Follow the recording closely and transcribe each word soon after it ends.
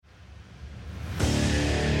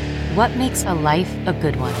What makes a life a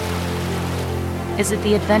good one? Is it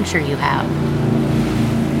the adventure you have?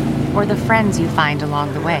 Or the friends you find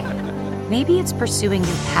along the way? Maybe it's pursuing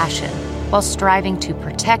your passion while striving to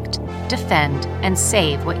protect, defend, and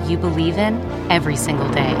save what you believe in every single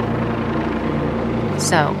day.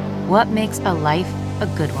 So, what makes a life a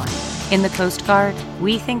good one? In the Coast Guard,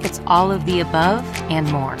 we think it's all of the above and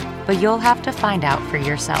more, but you'll have to find out for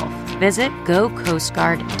yourself. Visit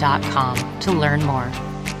gocoastguard.com to learn more.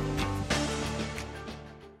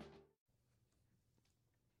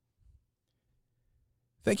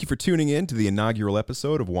 Thank you for tuning in to the inaugural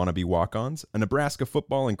episode of Wannabe Walk-Ons, a Nebraska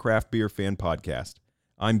football and craft beer fan podcast.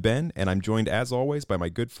 I'm Ben, and I'm joined as always by my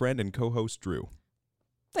good friend and co-host Drew.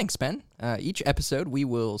 Thanks, Ben. Each episode, we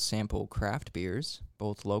will sample craft beers,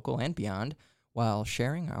 both local and beyond, while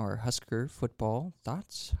sharing our Husker football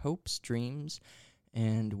thoughts, hopes, dreams,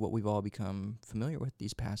 and what we've all become familiar with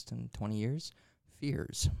these past 20 years,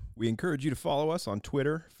 fears. We encourage you to follow us on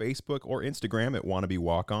Twitter, Facebook, or Instagram at Wannabe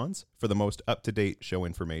Walk-Ons for the most up-to-date show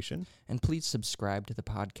information. And please subscribe to the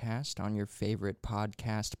podcast on your favorite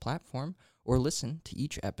podcast platform or listen to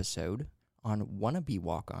each episode on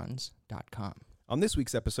wannabewalkons.com. On this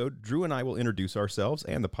week's episode, Drew and I will introduce ourselves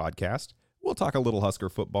and the podcast. We'll talk a little Husker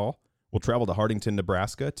football. We'll travel to Hardington,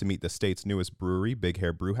 Nebraska to meet the state's newest brewery, Big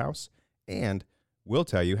Hair Brewhaus. And we'll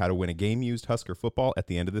tell you how to win a game-used Husker football at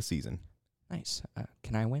the end of the season. Nice.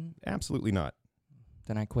 Can I win? Absolutely not.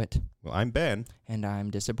 Then I quit. Well, I'm Ben. And I'm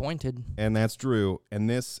disappointed. And that's Drew. And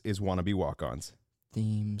this is Wannabe Walk-Ons.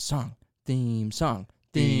 Theme song. Theme song.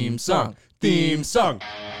 Theme song. Theme song.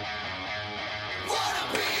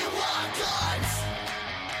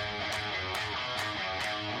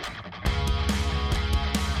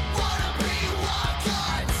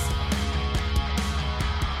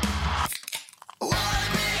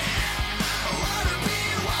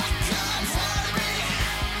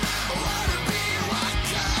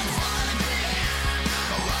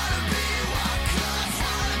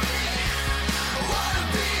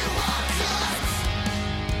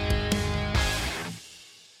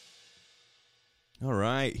 All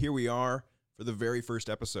right, here we are for the very first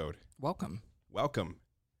episode. Welcome. Welcome.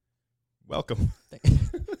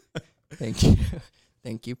 Thank you.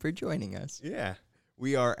 Thank you for joining us. Yeah,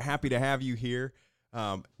 we are happy to have you here.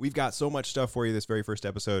 We've got so much stuff for you this very first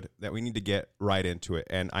episode that we need to get right into it.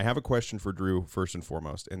 And I have a question for Drew first and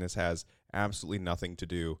foremost, and this has absolutely nothing to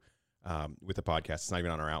do with the podcast. It's not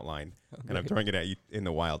even on our outline, and I'm throwing it at you in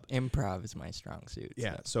the wild. Improv is my strong suit.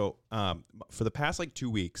 Yeah, so for the past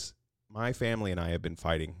 2 weeks, my family and I have been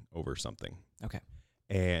fighting over something. Okay.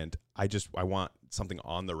 And I want something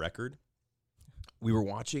on the record. We were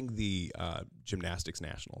watching the gymnastics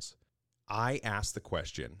nationals. I asked the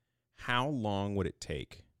question, how long would it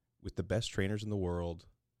take with the best trainers in the world,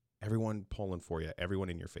 everyone pulling for you, everyone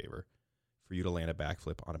in your favor, for you to land a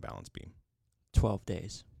backflip on a balance beam? 12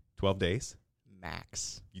 days. 12 days?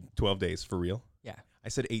 Max. 12 days for real? Yeah. I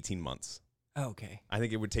said 18 months. Okay. I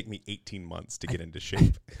think it would take me 18 months to get into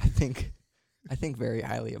shape. I think very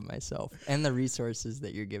highly of myself and the resources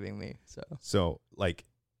that you're giving me. So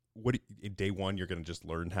in day one, you're going to just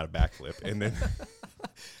learn how to backflip, and then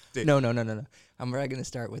No. I'm probably going to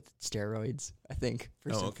start with steroids, I think,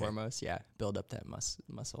 first and foremost. Yeah, build up that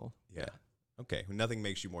muscle. Yeah. Okay. Nothing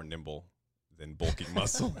makes you more nimble than bulking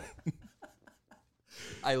muscle.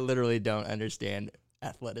 I literally don't understand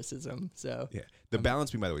athleticism. So yeah, the balance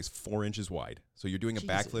beam, by the way, is 4 inches wide. So you're doing a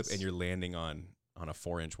backflip Jesus. and you're landing on a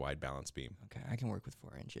 4-inch wide balance beam. Okay, I can work with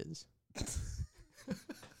 4 inches.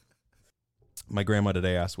 My grandma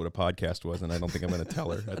today asked what a podcast was, and I don't think I'm going to tell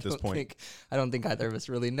her at this point. I don't think either of us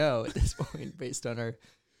really know at this point based on our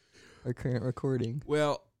current recording.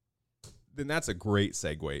 Well, then that's a great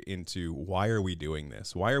segue into why are we doing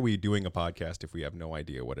this? Why are we doing a podcast if we have no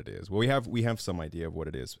idea what it is? Well, we have some idea of what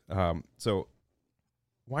it is. So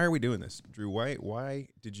why are we doing this, Drew? Why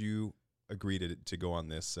did you agree to go on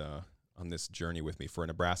this journey with me for a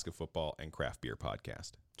Nebraska football and craft beer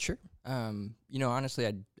podcast? Sure. Honestly,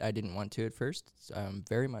 I didn't want to at first. It's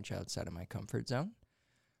very much outside of my comfort zone.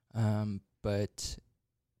 But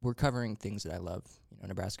we're covering things that I love.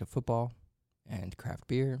 Nebraska football and craft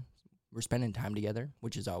beer. We're spending time together,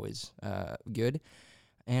 which is always good.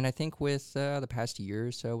 And I think with the past year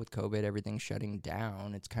or so, with COVID, everything shutting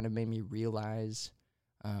down, it's kind of made me realize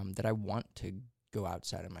that I want to go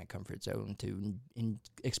outside of my comfort zone to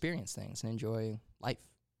experience things and enjoy life.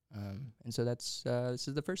 And so this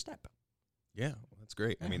is the first step. Yeah, that's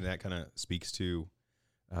great. Yeah. I mean, that kind of speaks to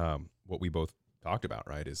what we both talked about,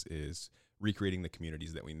 right? Is recreating the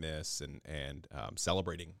communities that we miss and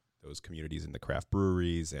celebrating those communities in the craft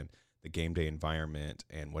breweries and the game day environment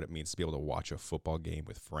and what it means to be able to watch a football game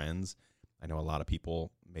with friends. I know a lot of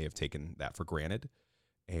people may have taken that for granted.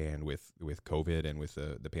 And with COVID and with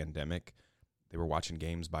the pandemic, they were watching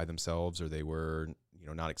games by themselves, or they were,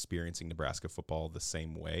 not experiencing Nebraska football the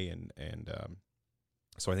same way. And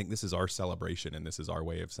so I think this is our celebration, and this is our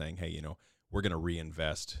way of saying, hey, we're going to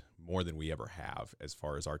reinvest more than we ever have as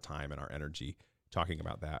far as our time and our energy talking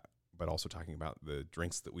about that, but also talking about the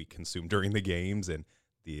drinks that we consume during the games and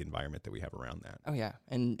the environment that we have around that. Oh, yeah.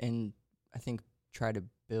 And I think try to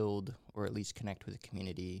build or at least connect with the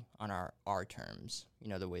community on our terms,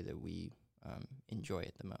 the way that we enjoy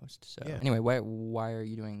it the most. So anyway, why are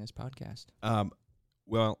you doing this podcast?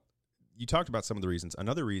 Well, you talked about some of the reasons.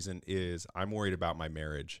 Another reason is I'm worried about my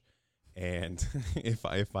marriage. And if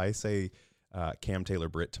I say Cam Taylor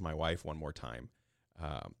Britt to my wife one more time,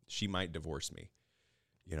 she might divorce me.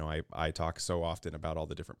 I talk so often about all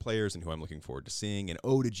the different players and who I'm looking forward to seeing. And,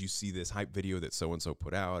 did you see this hype video that so-and-so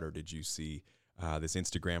put out? Or did you see this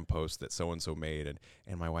Instagram post that so-and-so made?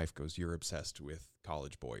 And my wife goes, you're obsessed with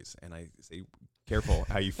college boys. And I say, careful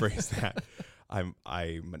how you phrase that. I'm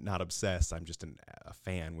not obsessed. I'm just a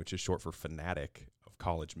fan, which is short for fanatic of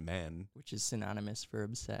college men. Which is synonymous for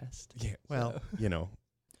obsessed. Yeah, well,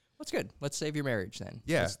 That's good. Let's save your marriage then.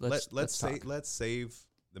 Yeah, let's save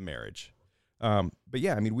the marriage. But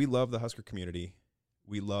yeah, we love the Husker community.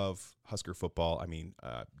 We love Husker football.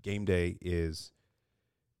 Game day is,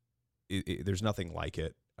 there's nothing like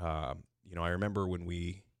it. I remember when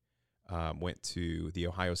we went to the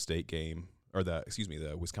Ohio State game, or the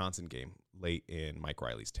Wisconsin game late in Mike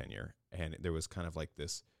Riley's tenure, and there was kind of like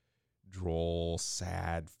this droll,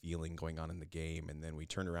 sad feeling going on in the game, and then we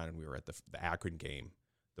turned around and we were at the Akron game,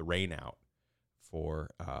 the rain out for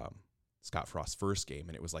Scott Frost's first game,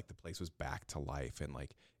 and it was like the place was back to life, and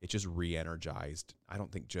like it just re-energized, I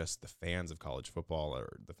don't think just the fans of college football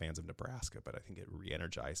or the fans of Nebraska, but I think it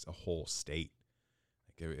re-energized a whole state.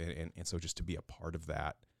 And so just to be a part of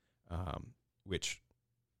that, which,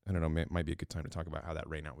 I don't know, might be a good time to talk about how that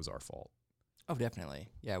rain out was our fault. Oh, definitely.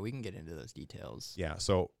 Yeah, we can get into those details. Yeah,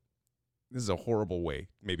 so this is a horrible way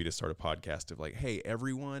maybe to start a podcast of like, hey,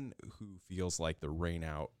 everyone who feels like the rain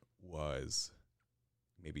out was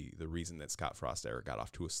maybe the reason that Scott Frost era got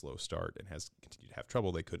off to a slow start and has continued to have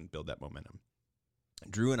trouble, they couldn't build that momentum.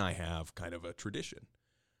 Drew and I have kind of a tradition,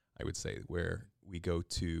 I would say, where we go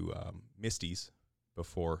to Misty's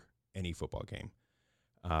before any football game,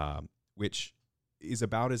 which is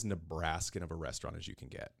about as Nebraskan of a restaurant as you can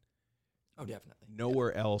get. Oh, definitely.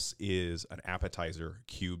 Nowhere else is an appetizer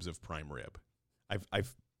cubes of prime rib.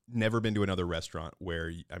 I've never been to another restaurant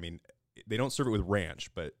where, they don't serve it with ranch,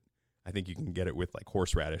 but I think you can get it with like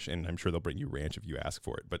horseradish, and I'm sure they'll bring you ranch if you ask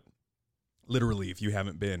for it. But literally, if you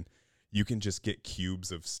haven't been, you can just get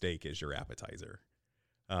cubes of steak as your appetizer.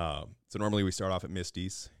 So normally we start off at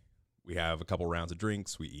Misty's. We have a couple rounds of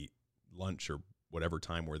drinks. We eat lunch or whatever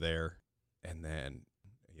time we're there, and then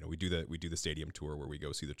we do the stadium tour where we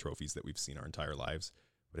go see the trophies that we've seen our entire lives.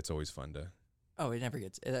 But it's always fun to. Oh, it never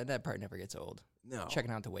gets that part never gets old. No, checking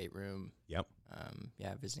out the weight room. Yep.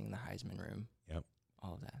 Visiting the Heisman room. Yep.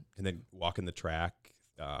 All of that, and then walking the track,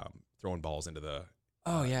 throwing balls into the.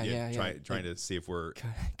 Oh yeah. Trying to see if we're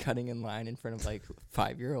cutting in line in front of like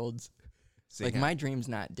 5-year-olds. Like my dream's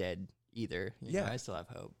not dead either. You know, I still have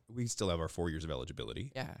hope. We still have our 4 years of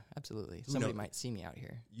eligibility. Yeah, absolutely. Somebody might see me out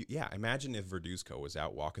here. Imagine if Verduzco was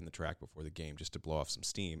out walking the track before the game just to blow off some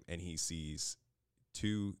steam, and he sees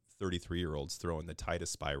two 33-year-olds throwing the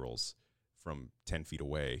tightest spirals from 10 feet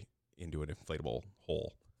away into an inflatable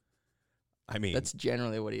hole. That's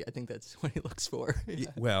generally I think that's what he looks for. Yeah.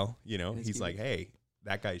 Well, he's like, hey,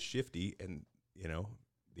 that guy's shifty, and,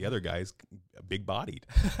 the other guy's big-bodied.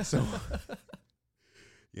 So,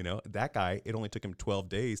 that guy, it only took him 12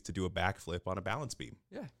 days to do a backflip on a balance beam.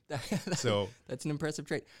 Yeah. So that's an impressive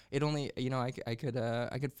trait. It only, I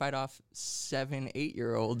could fight off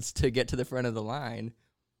 7-8-year-olds to get to the front of the line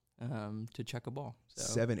to chuck a ball.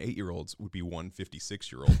 So. 7-8-year-olds would be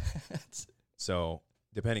 156-year-old. So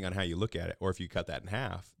depending on how you look at it, or if you cut that in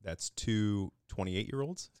half, that's 2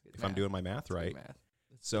 28-year-olds, if I'm doing my math right.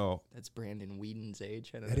 So that's Brandon Whedon's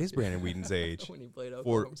age. That is Brandon Whedon's age. When he played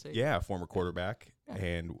Oklahoma State. Former quarterback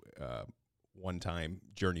and one-time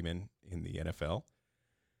journeyman in the NFL.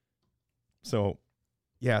 So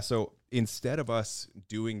instead of us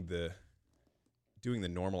doing the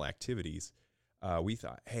normal activities, we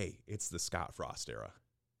thought, hey, it's the Scott Frost era,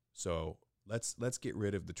 so let's get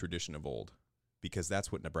rid of the tradition of old, because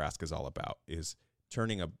that's what Nebraska's all about, is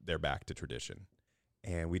turning their back to tradition.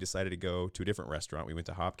 And we decided to go to a different restaurant. We went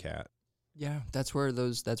to Hopcat. Yeah, that's where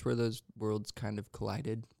those worlds kind of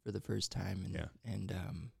collided for the first time. And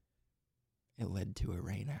it led to a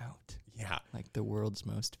rain out. Yeah. Like the world's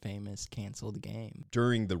most famous canceled game.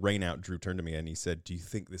 During the rain out, Drew turned to me and he said, "Do you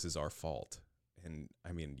think this is our fault?" And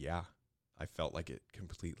I mean, yeah, I felt like it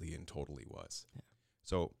completely and totally was. Yeah.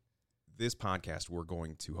 So this podcast, we're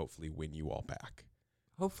going to hopefully win you all back.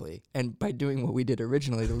 Hopefully. And by doing what we did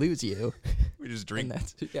originally to lose you. We just drink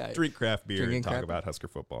yeah, drink craft beer Drinking and talk craft- about Husker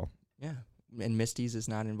football. Yeah. And Misty's is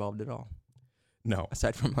not involved at all, No.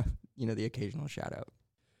 aside from, the occasional shout out.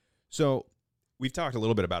 So we've talked a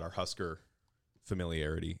little bit about our Husker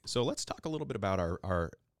familiarity. So let's talk a little bit about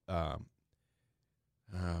our I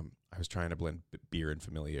was trying to blend beer and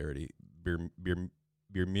familiarity.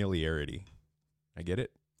 Beer-miliarity. I get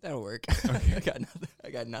it? That'll work. Okay. I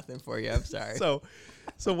got nothing for you. I'm sorry. So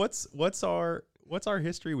what's our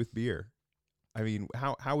history with beer? I mean,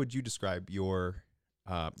 how would you describe your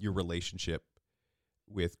relationship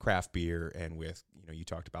with craft beer and with, you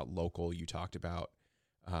talked about local, you talked about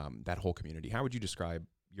that whole community. How would you describe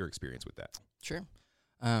your experience with that? Sure.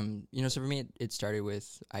 So for me, it started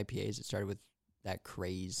with IPAs. It started with that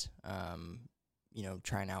craze,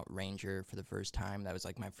 trying out Ranger for the first time. That was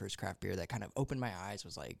like my first craft beer that kind of opened my eyes,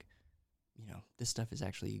 was like, this stuff is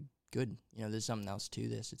actually good. There's something else to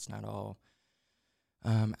this. It's not all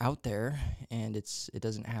out there, and it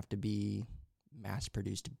doesn't have to be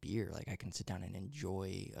mass-produced beer. Like, I can sit down and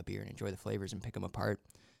enjoy a beer and enjoy the flavors and pick them apart.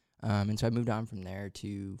 And so I moved on from there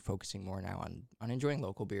to focusing more now on enjoying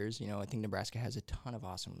local beers. I think Nebraska has a ton of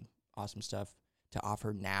awesome stuff to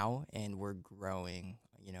offer now, and we're growing.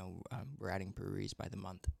 We're adding breweries by the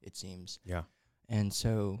month, it seems. Yeah. And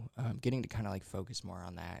so getting to kind of like focus more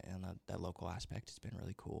on that and that local aspect has been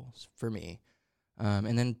really cool for me.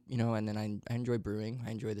 And then I enjoy brewing.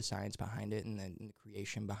 I enjoy the science behind it and the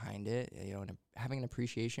creation behind it, and having an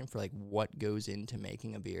appreciation for like what goes into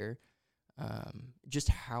making a beer. Just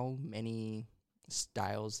how many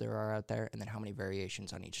styles there are out there, and then how many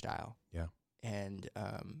variations on each style. Yeah. And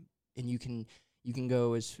you can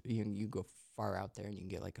go you go far out there and you can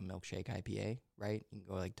get like a milkshake IPA, right? You can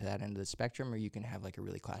go like to that end of the spectrum, or you can have like a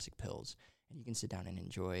really classic Pils, and you can sit down and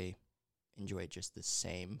enjoy it just the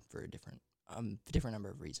same for a different number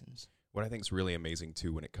of reasons. What I think is really amazing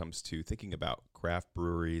too, when it comes to thinking about craft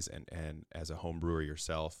breweries and as a home brewer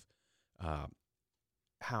yourself,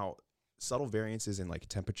 how subtle variances in like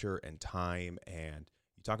temperature and time, and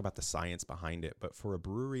you talk about the science behind it, but for a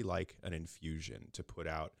brewery like an Infusion to put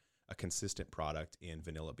out a consistent product in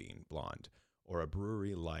Vanilla Bean Blonde, or a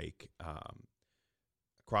brewery like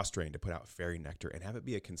Cross Drain to put out Fairy Nectar and have it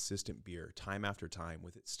be a consistent beer time after time,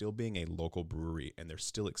 with it still being a local brewery and they're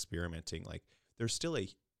still experimenting, like there's still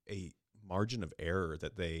a margin of error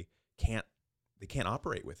that they can't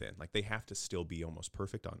operate within. Like they have to still be almost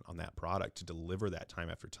perfect on that product to deliver that time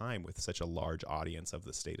after time with such a large audience of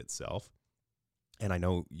the state itself. And I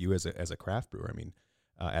know you as a craft brewer, I mean,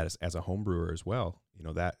 as a home brewer as well,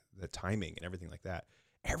 that the timing and everything like that,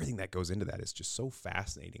 everything that goes into that is just so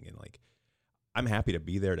fascinating. And like, I'm happy to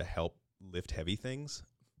be there to help lift heavy things,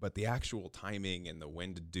 but the actual timing and the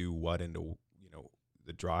when to do what, and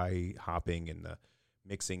the dry hopping and the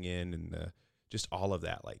mixing in and the just all of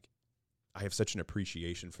that, like I have such an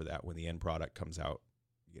appreciation for that when the end product comes out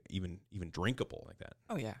even drinkable like that.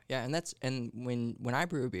 Oh yeah. Yeah. And when I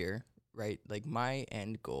brew a beer, right, like my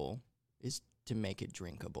end goal is to make it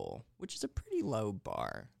drinkable, which is a pretty low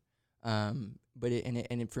bar. But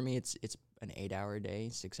for me, it's an 8-hour day,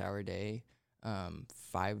 6-hour day.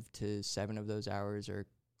 5 to 7 of those hours are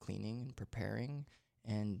cleaning and preparing,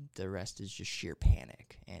 and the rest is just sheer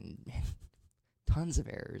panic and tons of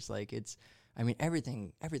errors. Like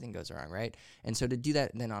everything goes wrong, right? And so to do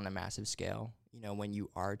that then on a massive scale, when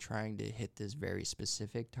you are trying to hit this very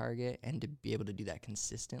specific target, and to be able to do that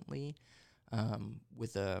consistently,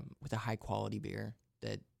 with a high quality beer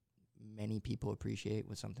that many people appreciate,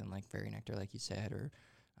 with something like Fairy Nectar, like you said, or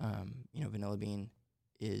Vanilla Bean,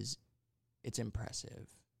 it's impressive.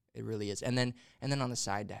 It really is. And then on the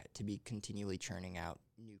side to be continually churning out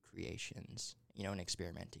new creations, and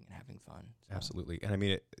experimenting and having fun. So. Absolutely. And I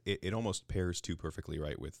mean, it almost pairs too perfectly,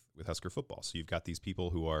 right, with Husker football. So you've got these people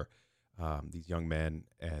who are these young men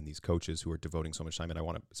and these coaches who are devoting so much time. And I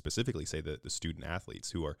want to specifically say the student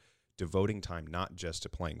athletes who are devoting time not just to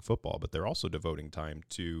playing football, but they're also devoting time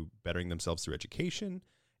to bettering themselves through education,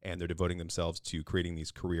 and they're devoting themselves to creating these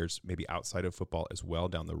careers maybe outside of football as well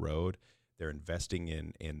down the road. They're investing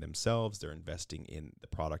in themselves. They're investing in the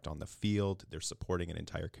product on the field. They're supporting an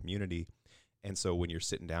entire community. And so when you're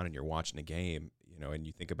sitting down and you're watching a game, and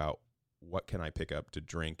you think about what can I pick up to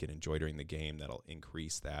drink and enjoy during the game that'll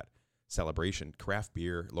increase that celebration, craft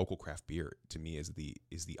beer, local craft beer, to me is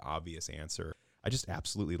the obvious answer. I just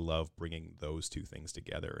absolutely love bringing those two things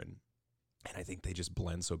together. And And I think they just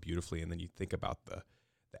blend so beautifully. And then you think about the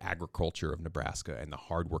agriculture of Nebraska and the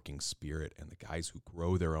hardworking spirit and the guys who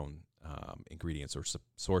grow their own ingredients or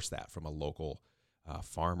source that from a local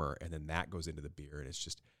farmer. And then that goes into the beer. And it's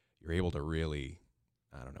just, you're able to really,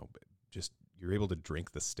 I don't know, but just you're able to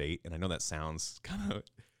drink the state. And I know that sounds kind of,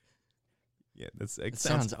 yeah, it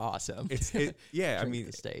sounds awesome. Yeah, I Drink mean,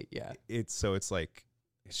 the state, yeah. It's like,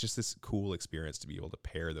 it's just this cool experience to be able to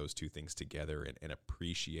pair those two things together and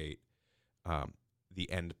appreciate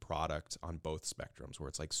the end product on both spectrums, where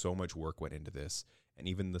it's like so much work went into this, and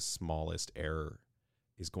even the smallest error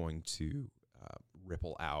is going to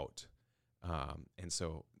ripple out. And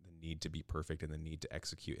so the need to be perfect and the need to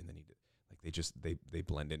execute and the need to, like, they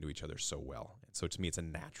blend into each other so well. And so to me, it's a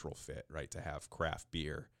natural fit, right, to have craft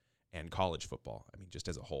beer and college football. I mean, just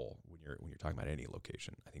as a whole, when you're talking about any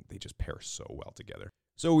location, I think they just pair so well together.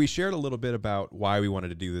 So we shared a little bit about why we wanted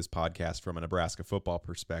to do this podcast from a Nebraska football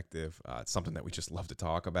perspective. It's something that we just love to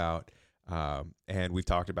talk about. And we've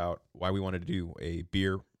talked about why we wanted to do a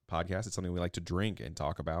beer podcast. It's something we like to drink and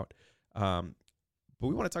talk about. But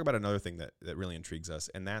we want to talk about another thing that really intrigues us,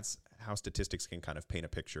 and that's how statistics can kind of paint a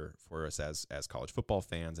picture for us as college football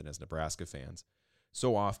fans and as Nebraska fans.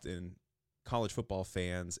 So often, college football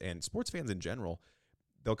fans and sports fans in general,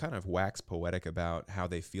 they'll kind of wax poetic about how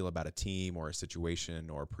they feel about a team or a situation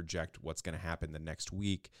or project what's going to happen the next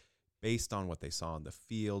week based on what they saw on the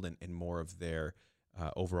field and more of their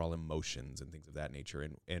overall emotions and things of that nature.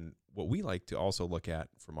 And what we like to also look at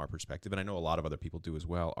from our perspective, and I know a lot of other people do as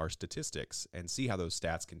well, are statistics and see how those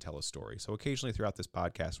stats can tell a story. So occasionally throughout this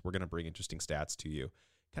podcast, we're going to bring interesting stats to you,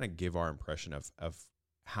 kind of give our impression of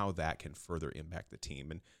how that can further impact the team.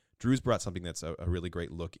 And Drew's brought something that's a really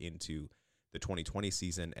great look into the 2020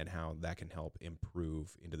 season and how that can help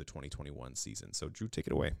improve into the 2021 season. So Drew, take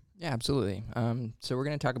it away. Yeah, absolutely. So we're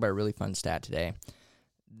going to talk about a really fun stat today.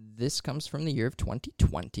 This comes from the year of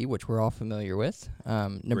 2020, which we're all familiar with.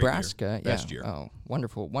 Nebraska, Best year. Oh,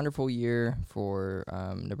 wonderful year for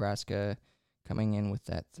Nebraska, coming in with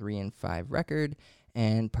that 3-5 record,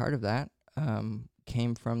 and part of that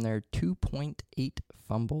came from their 2.8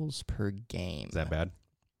 fumbles per game. Is that bad?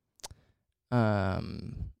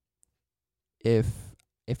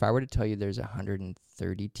 If I were to tell you there's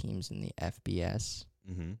 130 teams in the FBS,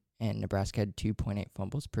 Mm-hmm. and Nebraska had 2.8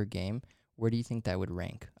 fumbles per game, where do you think that would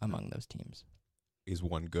rank among those teams? Is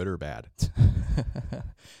one good or bad?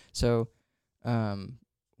 So,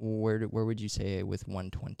 where would you say with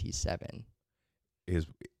 127? Is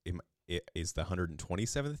the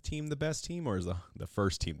 127th team the best team, or is the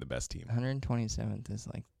first team the best team? 127th is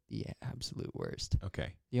like the absolute worst.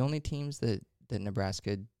 Okay. The only teams that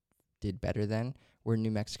Nebraska did better than were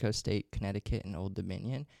New Mexico State, Connecticut, and Old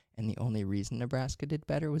Dominion. And the only reason Nebraska did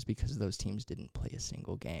better was because those teams didn't play a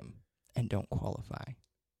single game and don't qualify.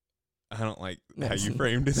 I don't like how you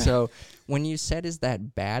framed it. So when you said, is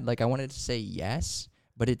that bad? Like, I wanted to say yes,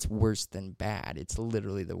 but it's worse than bad. It's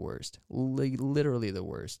literally the worst. Literally the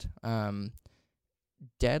worst.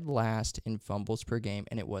 Dead last in fumbles per game,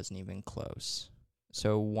 and it wasn't even close.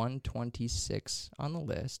 So 126 on the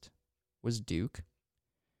list was Duke.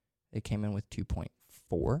 They came in with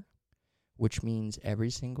 2.4, which means every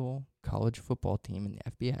single college football team in the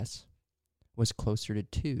FBS was closer to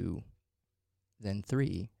 2 than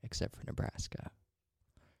 3, except for Nebraska.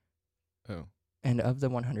 Oh. And of the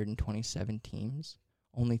 127 teams,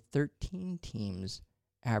 only 13 teams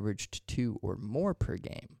averaged 2 or more per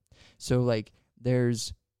game. So, like,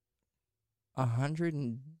 there's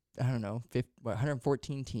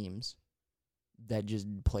 114 teams that just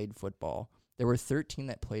played football. There were 13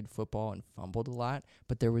 that played football and fumbled a lot,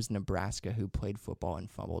 but there was Nebraska who played football and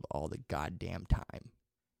fumbled all the goddamn time.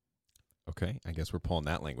 Okay, I guess we're pulling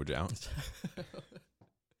that language out.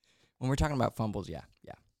 When we're talking about fumbles, yeah.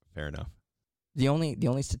 Fair enough. The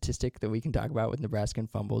only statistic that we can talk about with Nebraska and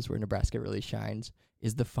fumbles where Nebraska really shines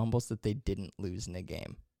is the fumbles that they didn't lose in a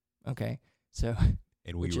game. Okay? So,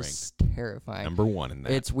 And we which ranked is terrifying. number 1 in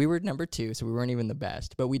that. We were number 2, so we weren't even the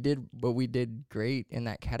best, but we did great in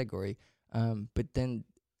that category. But then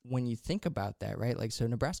when you think about that, right? Like, so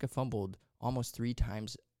Nebraska fumbled almost 3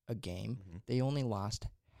 times a game. Mm-hmm. They only lost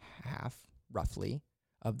half, roughly,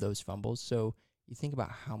 of those fumbles. So you think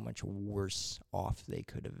about how much worse off they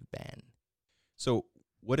could have been. So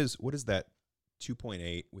what is that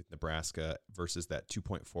 2.8 with Nebraska versus that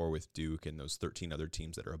 2.4 with Duke and those 13 other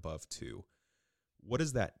teams that are above 2? What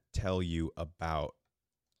does that tell you about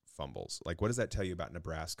fumbles? Like, what does that tell you about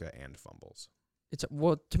Nebraska and fumbles?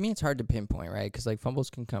 To me, it's hard to pinpoint, right? Because, like,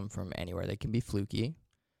 fumbles can come from anywhere. They can be fluky.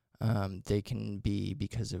 They can be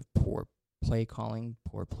because of poor play calling,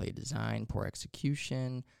 poor play design, poor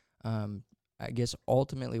execution. I guess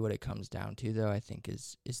ultimately what it comes down to, though, I think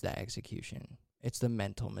is that execution. It's the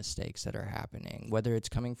mental mistakes that are happening, whether it's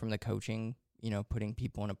coming from the coaching, putting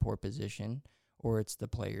people in a poor position, or it's the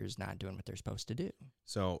players not doing what they're supposed to do.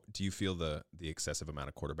 So do you feel the excessive amount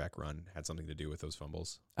of quarterback run had something to do with those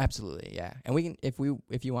fumbles? Absolutely, yeah. And we can, if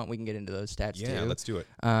you want, we can get into those stats too. Yeah, let's do it.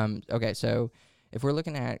 Okay, so if we're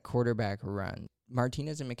looking at quarterback run,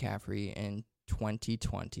 Martinez and McCaffrey in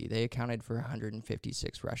 2020, they accounted for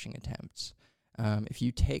 156 rushing attempts. If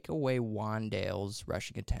you take away Wandale's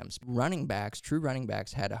rushing attempts, true running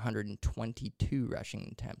backs had 122 rushing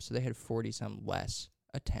attempts. So they had 40-some less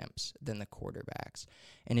attempts than the quarterbacks.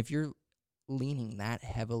 And if you're leaning that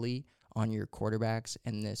heavily on your quarterbacks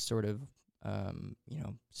and this sort of,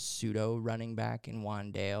 pseudo running back in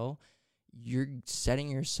Wandale, you're setting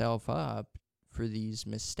yourself up for these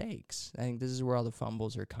mistakes. I think this is where all the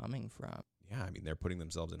fumbles are coming from. Yeah, I mean, they're putting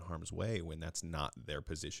themselves in harm's way when that's not their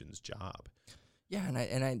position's job. Yeah,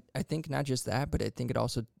 and I think not just that, but I think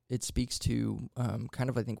it speaks to kind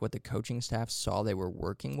of, I think, what the coaching staff saw they were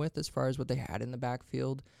working with as far as what they had in the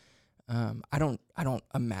backfield. I don't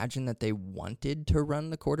imagine that they wanted to run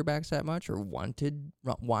the quarterbacks that much or wanted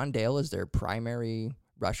Wandale as their primary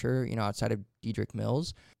rusher, outside of Dedrick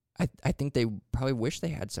Mills. I think they probably wish they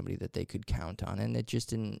had somebody that they could count on, and it just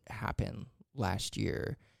didn't happen last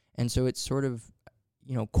year. And so it's sort of,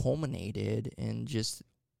 culminated in just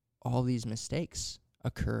all these mistakes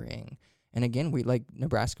occurring. And again,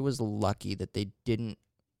 Nebraska was lucky that they didn't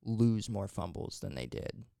lose more fumbles than they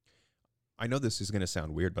did. I know this is going to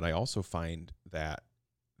sound weird, but I also find that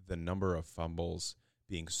the number of fumbles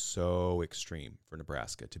being so extreme for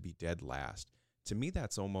Nebraska to be dead last, to me,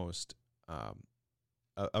 that's almost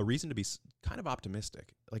a reason to be kind of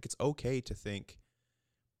optimistic. Like, it's okay to think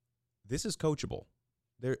this is coachable.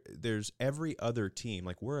 There's every other team,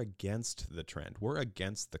 like, we're against the trend. We're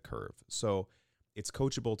against the curve. So it's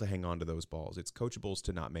coachable to hang on to those balls. It's coachable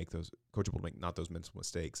to not make those mental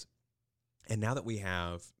mistakes. And now that we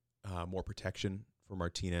have more protection for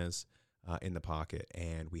Martinez in the pocket,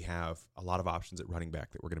 and we have a lot of options at running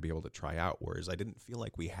back that we're going to be able to try out, whereas I didn't feel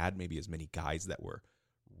like we had maybe as many guys that were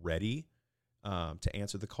ready to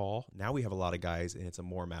answer the call. Now we have a lot of guys, and it's a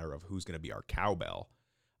more matter of who's going to be our cowbell.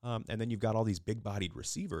 And then you've got all these big-bodied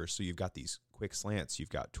receivers, so you've got these quick slants. You've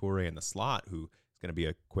got Toure in the slot, who is going to be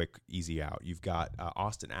a quick, easy out. You've got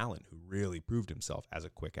Austin Allen, who really proved himself as a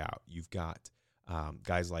quick out. You've got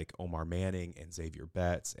guys like Omar Manning and Xavier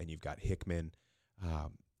Betts, and you've got Hickman.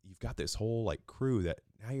 You've got this whole crew that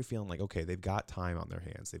now you're feeling like, okay, they've got time on their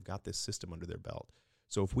hands. They've got this system under their belt.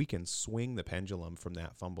 So if we can swing the pendulum from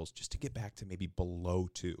that fumbles just to get back to maybe below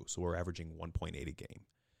 2, so we're averaging 1.8 a game,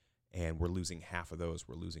 and we're losing half of those,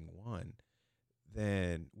 we're losing 1,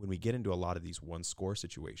 then when we get into a lot of these one-score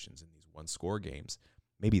situations and these one-score games,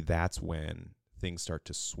 maybe that's when things start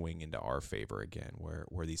to swing into our favor again,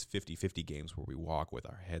 where these 50-50 games where we walk with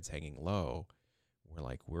our heads hanging low,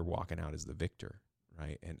 we're walking out as the victor,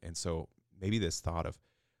 right? And so maybe this thought of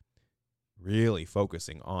really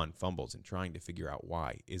focusing on fumbles and trying to figure out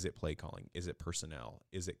why. Is it play calling? Is it personnel?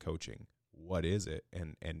 Is it coaching? What is it?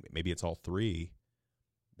 And maybe it's all three.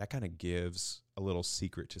 That kind of gives a little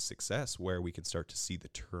secret to success where we can start to see the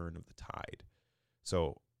turn of the tide.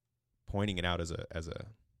 So pointing it out as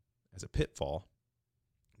a pitfall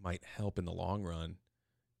might help in the long run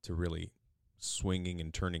to really swinging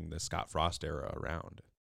and turning the Scott Frost era around.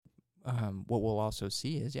 What we'll also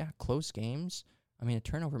see is, close games. I mean, a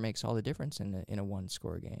turnover makes all the difference in a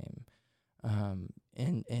one-score game.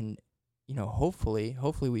 And hopefully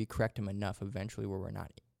we correct them enough eventually where we're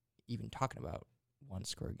not even talking about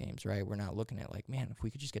one-score games, right? We're not looking at if we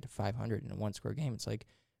could just get to 500 in a one-score game. It's like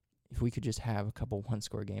if we could just have a couple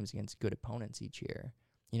one-score games against good opponents each year.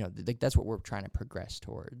 That's what we're trying to progress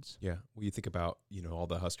towards. Yeah. Well, you think about, all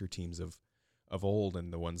the Husker teams of old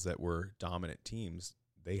and the ones that were dominant teams,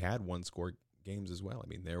 they had one-score games as well. I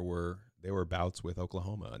mean, there were bouts with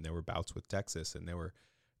Oklahoma, and there were bouts with Texas, and there were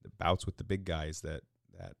the bouts with the big guys that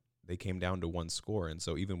they came down to one score. And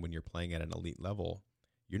so even when you're playing at an elite level,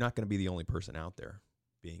 you're not going to be the only person out there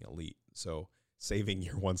being elite. So saving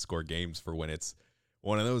your one-score games for when it's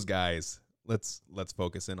one of those guys, let's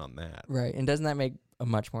focus in on that. Right. And doesn't that make a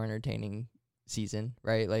much more entertaining season,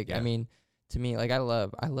 right? I mean, to me, I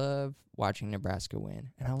love watching Nebraska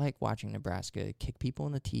win, and I like watching Nebraska kick people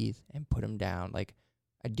in the teeth and put them down.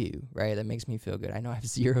 I do, right? That makes me feel good. I know I have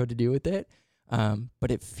zero to do with it,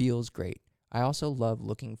 but it feels great. I also love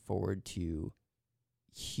looking forward to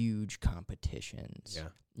huge competitions. Yeah.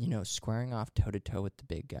 Squaring off toe-to-toe with the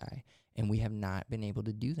big guy, and we have not been able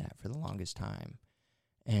to do that for the longest time.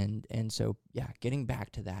 And so, getting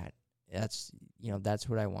back to that That's that's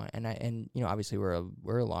what I want. And obviously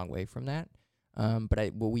we're a long way from that.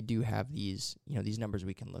 But we do have these these numbers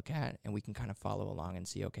we can look at, and we can kind of follow along and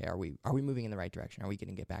see, okay, are we moving in the right direction? Are we going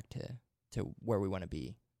to get back to where we want to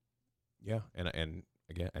be? Yeah, and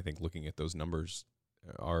again, I think looking at those numbers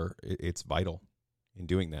it's vital in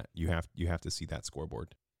doing that. You have to see that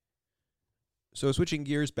scoreboard. So switching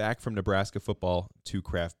gears back from Nebraska football to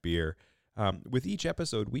craft beer. With each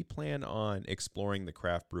episode, we plan on exploring the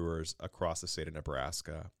craft brewers across the state of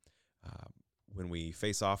Nebraska. When we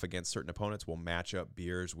face off against certain opponents, we'll match up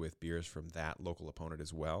beers with beers from that local opponent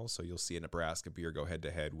as well. So you'll see a Nebraska beer go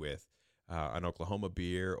head-to-head with an Oklahoma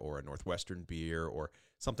beer or a Northwestern beer or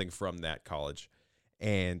something from that college.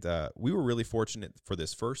 And we were really fortunate for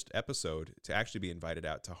this first episode to actually be invited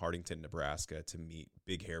out to Hardington, Nebraska to meet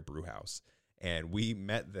Big Hair Brewhaus. And we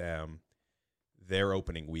met them their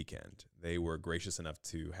opening weekend. They were gracious enough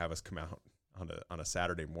to have us come out on a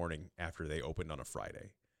Saturday morning after they opened on a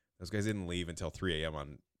Friday. Those guys didn't leave until 3 a.m.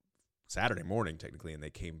 on Saturday morning, technically, and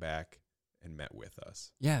they came back and met with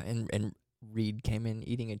us. Yeah, and Reed came in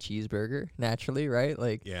eating a cheeseburger naturally, right?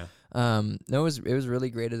 Like, yeah. No, it was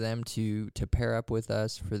really great of them to pair up with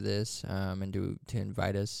us for this, and to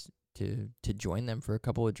invite us to join them for a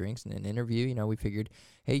couple of drinks and an interview. We figured,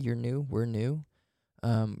 hey, you're new, we're new.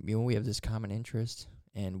 We have this common interest,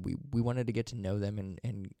 and we wanted to get to know them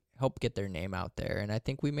and help get their name out there. And I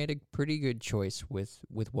think we made a pretty good choice with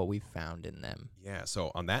what we found in them. Yeah.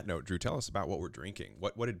 So on that note, Drew, tell us about what we're drinking.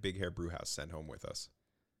 What did Big Hair Brewhaus send home with us?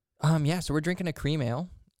 So we're drinking a cream ale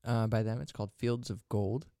by them. It's called Fields of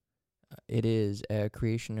Gold. It is a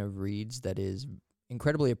creation of Reed's that is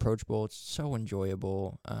incredibly approachable. It's so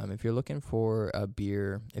enjoyable. If you're looking for a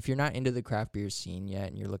beer, if you're not into the craft beer scene yet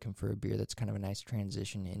and you're looking for a beer that's kind of a nice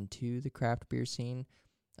transition into the craft beer scene,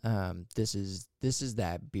 this is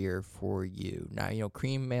that beer for you. Now,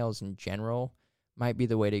 cream ales in general might be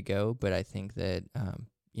the way to go, but I think that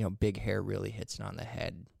Big Hair really hits it on the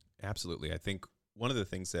head. Absolutely. I think one of the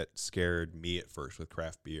things that scared me at first with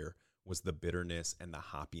craft beer was the bitterness and the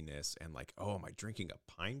hoppiness, and like, oh, am I drinking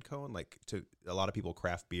a pine cone? Like, to a lot of people,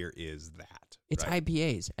 craft beer is that. It's right?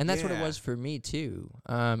 IPAs, and that's what it was for me too.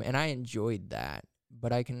 And I enjoyed that,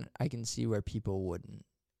 but I can see where people wouldn't.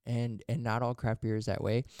 And not all craft beer is that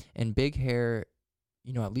way. And Big Hair,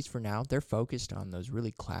 at least for now, they're focused on those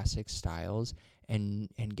really classic styles and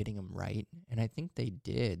getting them right. And I think they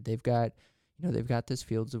did. They've got this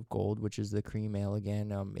Fields of Gold, which is the cream ale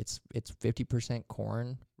again. It's 50%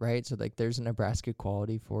 corn, right? So like there's a Nebraska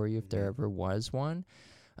quality for you if there ever was one.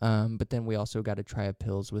 But then we also got to try a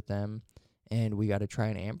Pils with them, and we got to try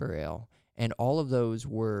an amber ale. And all of those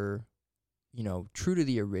were, true to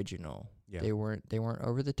the original. Yeah. They weren't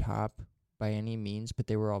over the top by any means, but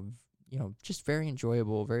they were all, just very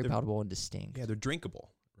enjoyable, very palatable and distinct. Yeah, they're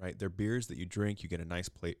drinkable, right? They're beers that you drink, you get a nice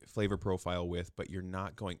flavor profile with, but you're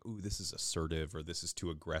not going, ooh, this is assertive, or this is too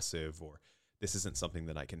aggressive, or this isn't something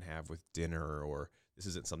that I can have with dinner, or this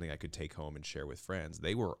isn't something I could take home and share with friends.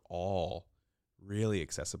 They were all really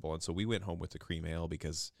accessible. And so we went home with the cream ale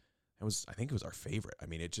because I think it was our favorite. I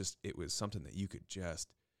mean, it was something that you could just,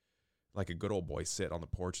 like a good old boy, sit on the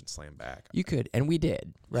porch and slam back. You could, and we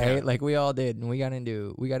did, right? Yeah. Like we all did, and we got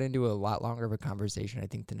into a lot longer of a conversation, I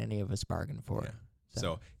think, than any of us bargained for. Yeah.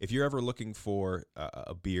 So if you're ever looking for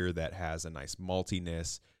a beer that has a nice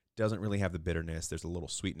maltiness, doesn't really have the bitterness, there's a little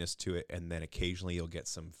sweetness to it, and then occasionally you'll get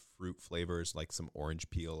some fruit flavors like some orange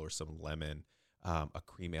peel or some lemon, a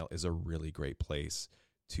cream ale is a really great place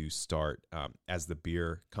to start. As the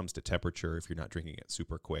beer comes to temperature, if you're not drinking it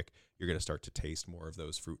super quick, you're going to start to taste more of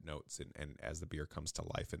those fruit notes, and as the beer comes to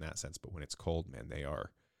life in that sense. But when it's cold, man, they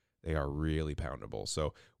are really poundable.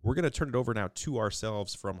 So we're going to turn it over now to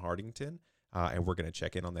ourselves from Hardington, and we're going to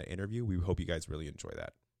check in on that interview. We hope you guys really enjoy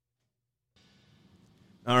that.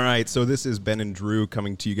 All right, so this is Ben and Drew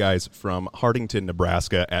coming to you guys from Hardington,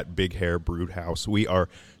 Nebraska at Big Hair Brewhaus. We are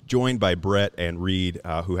joined by Brett and Reed,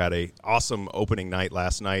 who had an awesome opening night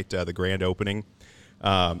last night, the grand opening.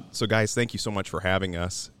 So, guys, thank you so much for having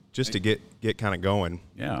us. Just to get kind of going.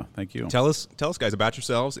 Yeah, thank you. Tell us, guys, about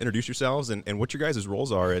yourselves, introduce yourselves, and what your guys'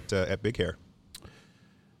 roles are at Big Hair.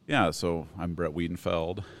 Yeah, so I'm Brett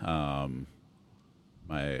Wiedenfeld.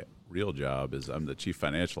 My real job is I'm the Chief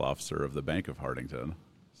Financial Officer of the Bank of Hardington.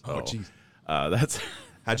 So, oh, geez. That's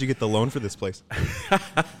how'd you get the loan for this place? Yeah,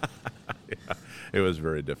 it was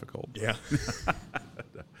very difficult. Yeah.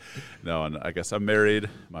 No, and I guess I'm married.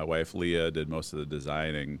 My wife, Leah, did most of the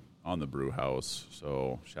designing on the brew house,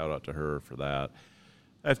 so shout out to her for that.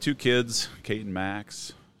 I have 2 kids, Kate and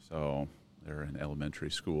Max, so they're in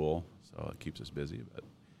elementary school, so it keeps us busy. But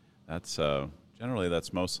that's generally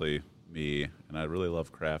that's mostly me, and I really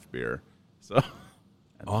love craft beer. So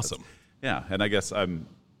Awesome. Yeah, and I guess I'm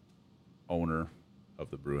owner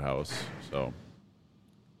of the Brewhaus. So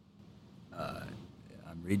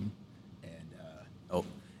I'm Reed,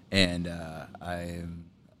 and I'm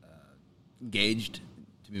engaged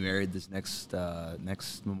to be married this next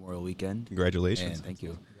Memorial weekend. Congratulations. And thank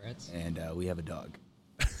you. Congrats. And we have a dog.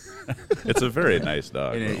 it's a very nice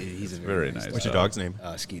dog. And though. he's a It's very very nice nice. What's your dog's name?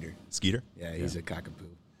 Skeeter. Skeeter? Yeah, he's a cockapoo.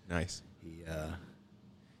 Nice.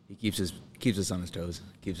 He keeps us on his toes,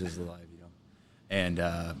 keeps us alive, you know. And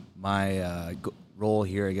my role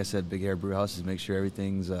here, I guess, at Big Hair Brewhaus is make sure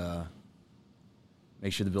the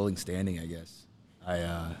building's standing. I guess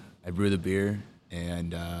I brew the beer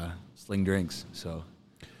and sling drinks. So,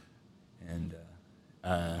 and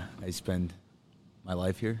I spend my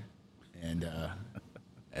life here, and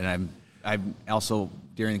I'm also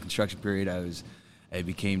during the construction period I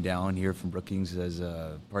became down here from Brookings as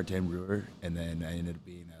a part-time brewer, and then I ended up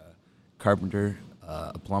being a carpenter,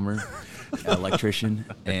 a plumber, an electrician,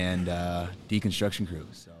 and deconstruction crew.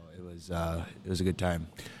 So it was a good time.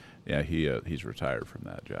 Yeah, he's retired from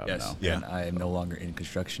that job now. Yeah. And I am no longer in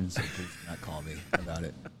construction, so please do not call me about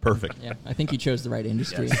it. Perfect. Yeah, I think you chose the right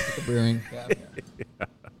industry with the brewing. Yeah.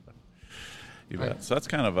 You All bet. right. So that's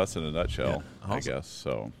kind of us in a nutshell, Yeah. I Awesome. guess.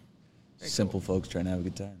 So Simple folks trying to have a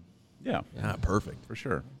good time. yeah, Ah, perfect. for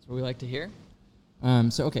sure. That's what we like to hear.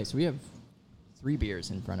 So we have 3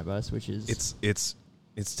 beers in front of us, which is It's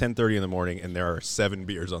 10:30 in the morning, and there are 7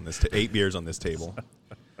 beers on this 8 beers on this table.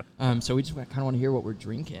 so we just kind of want to hear what we're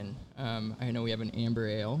drinking. I know we have an amber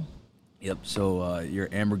ale. Yep. So your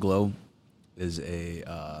Amber Glow is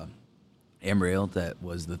a amber ale that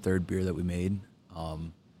was the 3rd beer that we made.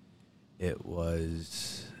 It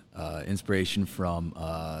was inspiration from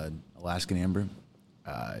Alaskan Amber.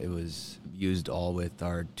 It was used all with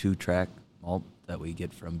our 2-track malt that we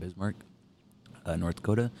get from Bismarck, North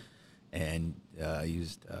Dakota, and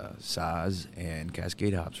used Saaz and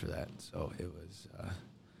Cascade hops for that. So it was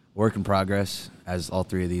work in progress, as all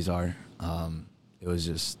 3 of these are. It was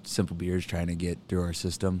just simple beers trying to get through our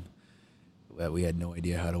system that we had no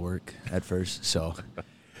idea how to work at first. So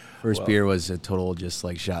first beer was a total just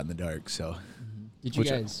like shot in the dark. So Did you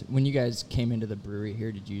guys, when you guys came into the brewery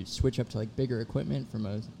here, did you switch up to like bigger equipment from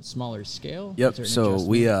a smaller scale? Yep. Was there an So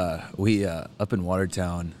we adjustment? up in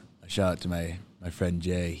Watertown. Shout out to my friend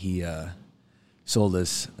Jay. He sold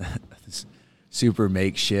us this super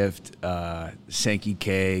makeshift Sankey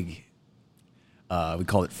keg. We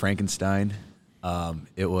called it Frankenstein.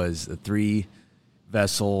 It was a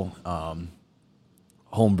 3-vessel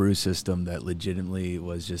homebrew system that legitimately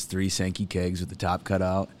was just 3 Sankey kegs with the top cut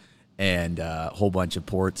out and a whole bunch of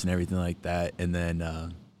ports and everything like that. And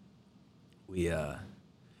then we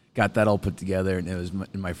got that all put together, and it was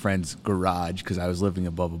in my friend's garage because I was living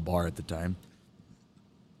above a bar at the time.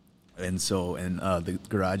 And so, the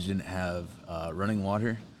garage didn't have running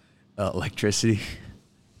water, electricity.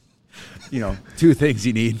 2 things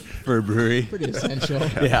you need for a brewery. Pretty essential.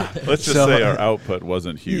 Yeah. Let's just say our output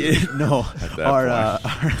wasn't huge. No, At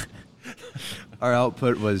that our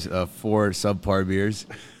output was 4 subpar beers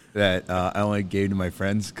that I only gave to my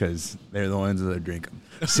friends because they're the ones that drink them.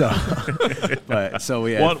 So,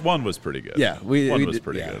 we had One was pretty good. Yeah, one was did-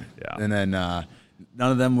 pretty good. Yeah. And then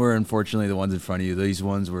none of them were, unfortunately, the ones in front of you. These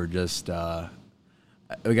ones were just.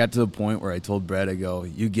 We got to the point where I told Brett, I go,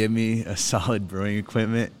 "You give me a solid brewing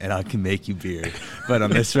equipment, and I can make you beer. But on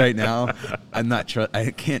this right now,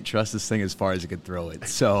 I can't trust this thing as far as I could throw it."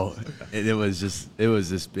 So it was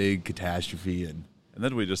this big catastrophe, and And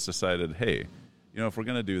then we just decided, hey, if we're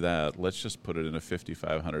going to do that, let's just put it in a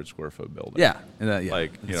 5,500 square foot building. yeah, and yeah.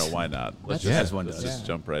 Like, why not? Let's That's- just, one let's does. just Yeah.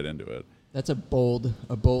 jump right into it. That's a bold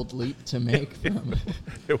leap to make from.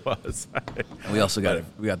 It was. And we also got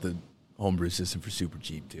the homebrew system for super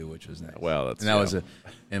cheap too, which was nice. Well, that's- and that was yeah.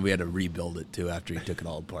 and we had to rebuild it too after he took it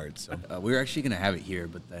all apart. So we were actually going to have it here,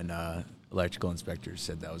 but then electrical inspectors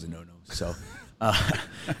said that was a no-no. So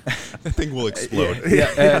That thing will explode.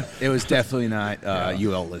 it was definitely not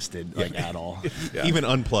UL listed at all. Yeah. Even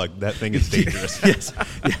unplugged, that thing is dangerous.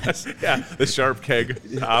 yes. Yeah, the sharp keg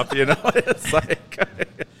top, it's like.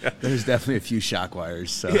 There's definitely a few shock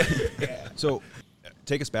wires. So So,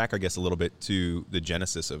 take us back, I guess, a little bit to the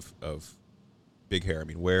genesis of Big Hair. I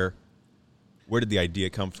mean, where did the idea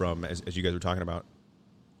come from? As you guys were talking about,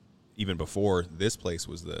 even before this place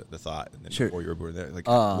was the thought, and then Sure. before you were born there, like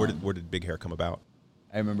where did Big Hair come about?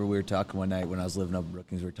 I remember we were talking one night when I was living up in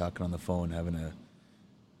Brookings. We were talking on the phone, having a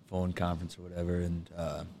phone conference or whatever,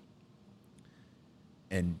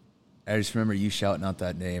 and I just remember you shouting out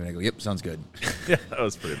that name, and I go, "Yep, sounds good." Yeah, that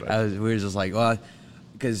was pretty bad. We were just like, well,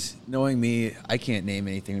 because knowing me, I can't name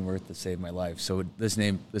anything worth to save my life. So this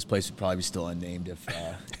place would probably be still unnamed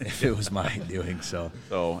if it was my doing. So,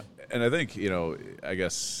 and I think, I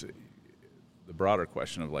guess the broader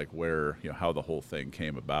question of like where, how the whole thing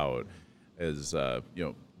came about is,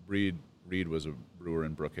 Reed was a brewer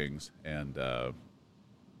in Brookings, and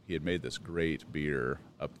he had made this great beer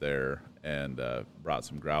up there and brought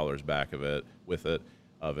some growlers back of it,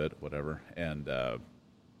 whatever. And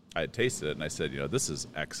I had tasted it, and I said, this is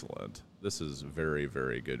excellent. This is very,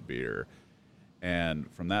 very good beer.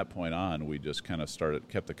 And from that point on, we just kind of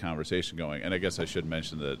kept the conversation going. And I guess I should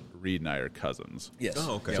mention that Reed and I are cousins. Yes.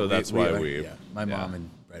 Oh, okay. So that's why we. My mom and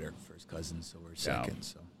Brett are first cousins, so we're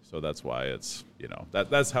second. So that's why it's,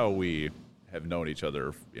 that's how we have known each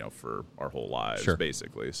other, for our whole lives,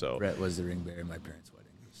 basically. So Brett was the ring bearer at my parents'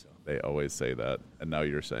 wedding. So they always say that, and now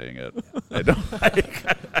you're saying it. I don't.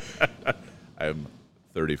 I'm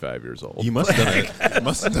 35 years old. You must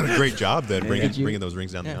have done a great job then, bringing those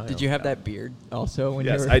rings down the aisle. Did you have that beard also? When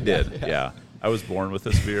yes, you were, I did. Yeah, I was born with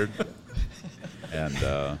this beard,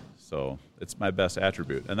 and so it's my best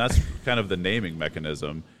attribute, and that's kind of the naming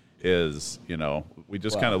mechanism. Is we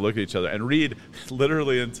just kind of look at each other, and Reed,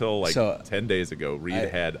 literally until 10 days ago, Reed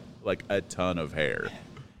had like a ton of hair,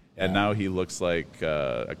 and now he looks like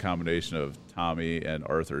a combination of Tommy and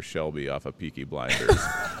Arthur Shelby off of Peaky Blinders.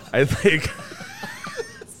 I think.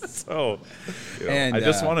 So, I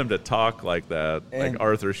just want him to talk like that, like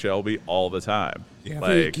Arthur Shelby, all the time. Yeah.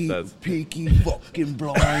 Like Peaky fucking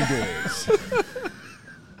Blinders.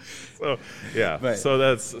 So yeah, But, so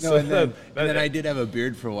that's and then I did have a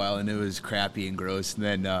beard for a while, and it was crappy and gross. And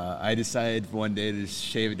then I decided one day to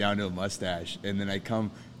shave it down to a mustache. And then I come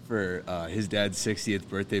for his dad's 60th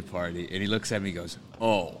birthday party, and he looks at me and goes,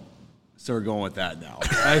 "Oh, so we're going with that now."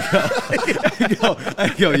 I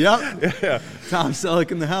go, yep. Yeah. Tom Selleck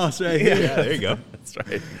in the house right here. Yeah, there you go. That's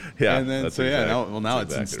right. Yeah, and then that's now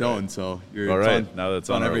it's in exactly stone. right. So you're all right. Now that's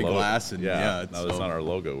on every our logo. glass, and now that's on our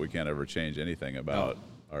logo. We can't ever change anything about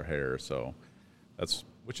our hair, so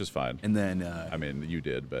which is fine. And then I mean, you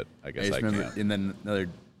did, but I guess I remember, can't. and then I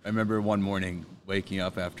remember one morning waking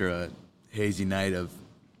up after a hazy night of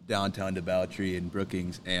downtown debauchery in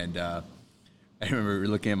Brookings, and I remember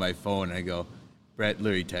looking at my phone, and I go, Brett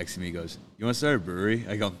literally texted me, he goes, "You want to start a brewery?"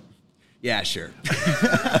 I go, "Yeah, sure."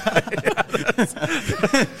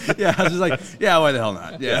 Yeah, I was just like, yeah, why the hell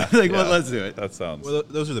not? Yeah, well, let's do it. That sounds. Well,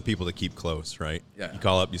 those are the people that keep close, right? Yeah. You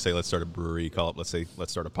call up, you say, "Let's start a brewery." You call up, let's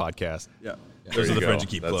start a podcast. Yeah. Those are the friends you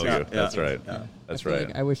keep That's close. you. That's right. Yeah. That's I feel right.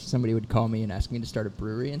 like I wish somebody would call me and ask me to start a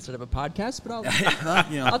brewery instead of a podcast, but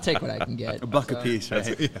I'll take what I can get. A buck a piece,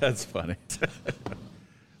 right? That's funny.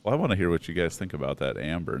 Well, I want to hear what you guys think about that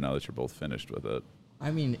amber now that you're both finished with it.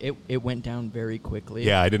 I mean, it went down very quickly.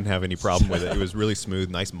 Yeah, I didn't have any problem with it. It was really smooth,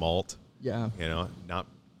 nice malt. Yeah. Not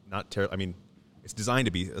terrible. I mean, it's designed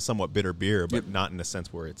to be a somewhat bitter beer, but not in a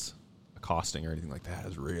sense where it's accosting or anything like that.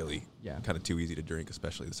 It's really kind of too easy to drink,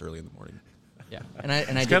 especially this early in the morning. Yeah, and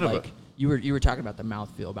I did like you were talking about the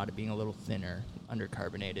mouthfeel, about it being a little thinner,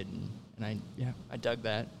 undercarbonated, and I dug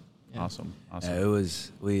that. Yeah. Awesome. It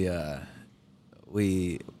was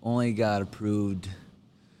we only got approved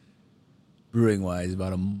brewing wise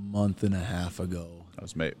about a month and a half ago. That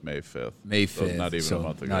was May 5th. May 5th. So not even a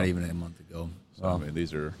month ago. Not even a month ago. So, I mean,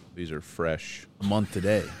 these are fresh. A month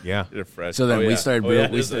today. Yeah. They're fresh. So then we started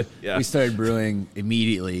brewing. We started brewing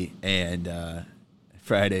immediately, and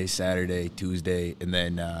Friday, Saturday, Tuesday, and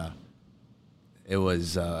then it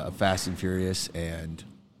was Fast and Furious, and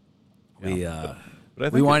we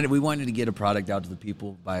wanted to get a product out to the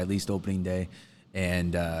people by at least opening day,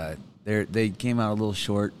 and they came out a little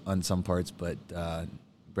short on some parts, but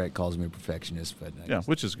Brett calls me a perfectionist, but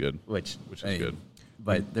which is good. Which is good.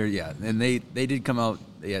 But and they did come out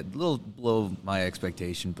a little below my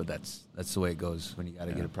expectation, but that's the way it goes when you got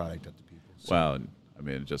to get a product out to people. So. Well, I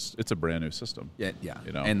mean, it's a brand new system. Yeah.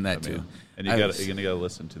 And that too. And you're gonna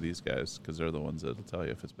listen to these guys because they're the ones that'll tell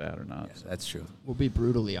you if it's bad or not. Yeah, that's true. We'll be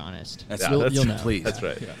brutally honest. You'll know. Please. That's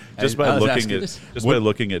right. Yeah. Just by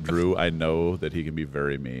looking at Drew, I know that he can be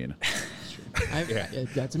very mean.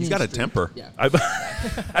 He's got a temper. Yeah.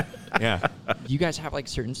 Yeah. Do you guys have like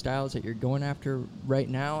certain styles that you're going after right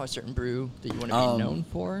now? A certain brew that you want to be known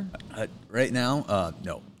for? Right now,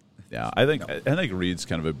 no. Yeah, I think Reed's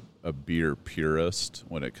kind of a beer purist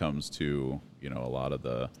when it comes to a lot of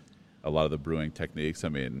the brewing techniques. I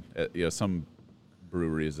mean, some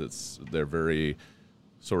breweries they're very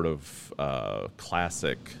sort of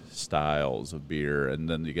classic styles of beer, and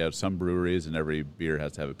then you get some breweries and every beer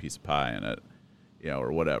has to have a piece of pie in it,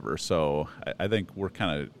 or whatever. So I think we're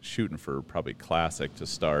kind of shooting for probably classic to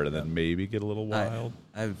start, and then maybe get a little wild.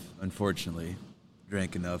 I've unfortunately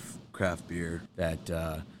drank enough craft beer that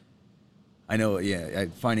I know,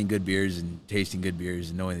 finding good beers and tasting good beers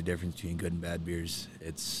and knowing the difference between good and bad beers,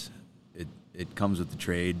 it comes with the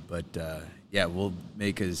trade. But we'll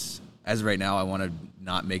make as of right now, I want to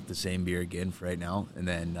not make the same beer again for right now, and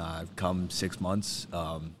then come 6 months,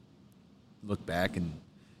 look back and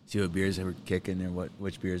see what beers were kicking or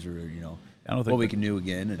which beers were, I don't think what we can do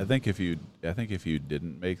again. I think if you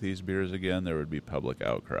didn't make these beers again, there would be public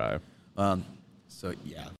outcry. So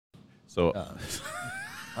yeah. So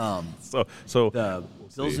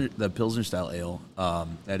the Pilsner style ale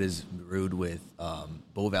that is brewed with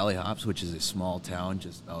Bow Valley hops, which is a small town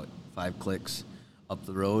just about 5 clicks up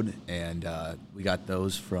the road, and we got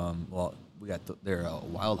those from they're a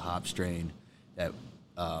wild hop strain that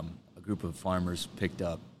a group of farmers picked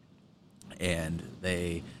up, and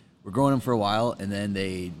they were growing them for a while, and then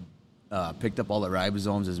they picked up all the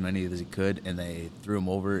ribosomes, as many as they could, and they threw them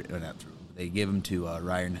over. They gave them to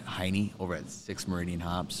Ryan Heine over at Six Meridian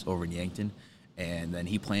Hops over in Yankton, and then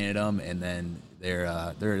he planted them, and then they're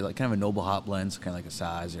like kind of a noble hop blend, kind of like a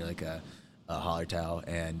Saz or like a Hallertau,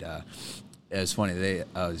 and it was funny. It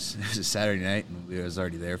was a Saturday night, and we was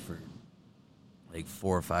already there for like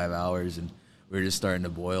 4 or 5 hours, and we were just starting to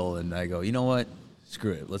boil, and I go, you know what?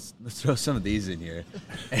 Screw it. Let's throw some of these in here,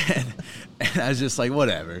 and I was just like,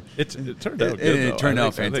 whatever. It turned out good. It turned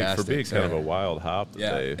out fantastic. I think for being kind of a wild hop,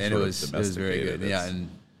 and it was very good.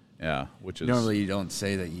 Yeah, which is normally you don't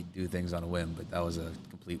say that you do things on a whim, but that was a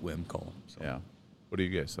complete whim call. So. Yeah. What do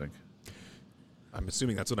you guys think? I'm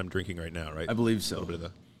assuming that's what I'm drinking right now, right? I believe so. A little bit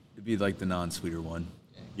of it'd be like the non-sweeter one.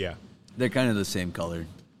 Yeah. They're kind of the same color.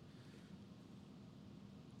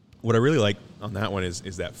 What I really like on that one is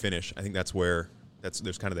that finish. I think that's where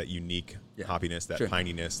there's kind of that unique hoppiness, that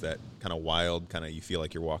pininess, that kind of wild, kind of you feel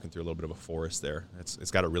like you're walking through a little bit of a forest there.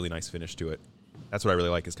 It's got a really nice finish to it. That's what I really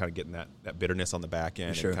like, is kind of getting that bitterness on the back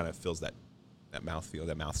end. And kind of fills that mouthfeel,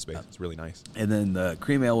 that mouth space. It's really nice. And then the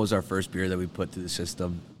cream ale was our first beer that we put through the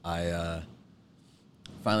system. I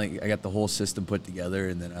got the whole system put together,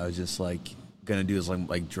 and then I was just like gonna do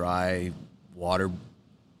like dry water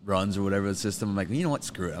runs or whatever the system. I'm like, you know what,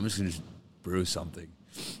 screw it. I'm just gonna brew something.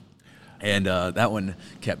 And that one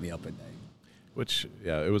kept me up at night. Which,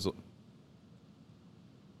 it was.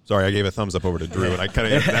 Sorry, I gave a thumbs up over to Drew, and I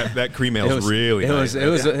kind of that cream ale is really nice. It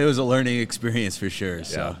was a learning experience for sure.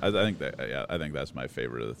 So I think that's my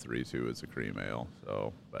favorite of the three too. Is the cream ale.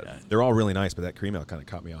 So, but they're all really nice, but that cream ale kind of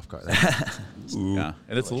caught me off guard. And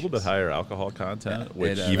it's a little bit higher alcohol content,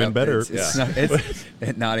 which even better. It's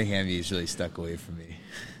at Nottingham usually stuck away from me.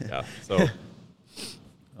 Yeah. So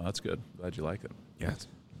that's good. Glad you like it. Yeah.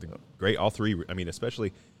 Great, all three. I mean,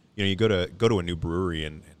 especially, you go to a new brewery,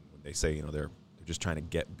 and when they say, they're just trying to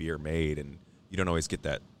get beer made, and you don't always get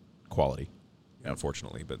that quality,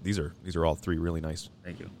 unfortunately. But these are all three really nice.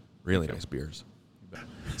 Thank you. Really nice beers.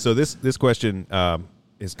 So this question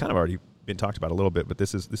is kind of already been talked about a little bit, but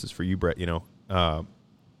this is for you, Brett.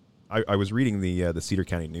 I was reading the Cedar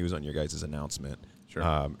County News on your guys' announcement. Sure.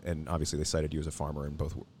 And obviously they cited you as a farmer and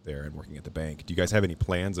both there and working at the bank. Do you guys have any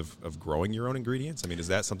plans of growing your own ingredients? I mean, is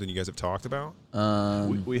that something you guys have talked about?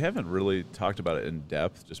 We haven't really talked about it in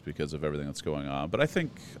depth just because of everything that's going on. But I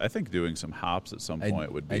think doing some hops at some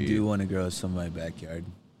point would be. I do want to grow some in my backyard.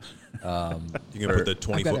 You can put the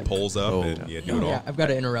 20-foot poles up and do it all. Yeah, I've got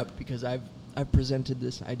to interrupt because I've presented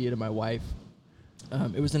this idea to my wife.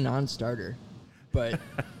 It was a non-starter, but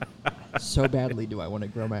so badly do I want to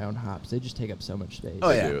grow my own hops. They just take up so much space.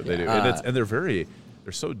 Oh, yeah. They do. And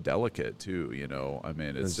they're so delicate too, I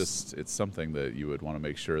mean, it's something that you would want to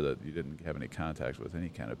make sure that you didn't have any contact with any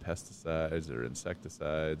kind of pesticides or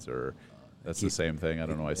insecticides or that's the same thing. I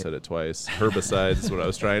don't know. I said it twice. Herbicides is what I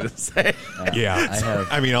was trying to say. Yeah.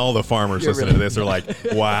 I mean, all the farmers listening to this are like,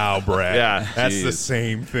 wow, Brett. Yeah. That's the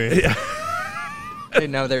same thing. Yeah. They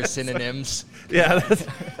know their synonyms. Yeah.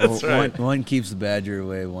 That's right. One keeps the badger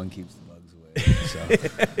away, one keeps the bugs away.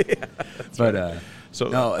 So.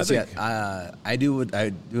 I do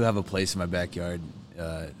have a place in my backyard.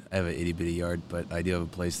 I have an itty bitty yard, but I do have a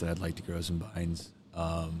place that I'd like to grow some vines.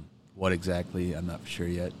 What exactly, I'm not sure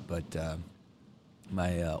yet. But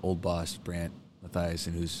my old boss, Brant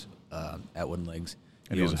Mathiasen, who's at Wooden Legs,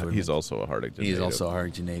 and he's also a Hartington native. He's also a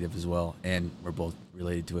Hartington native as well, and we're both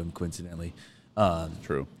related to him coincidentally.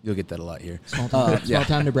 True. You'll get that a lot here. Small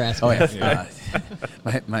town Nebraska. Oh yeah.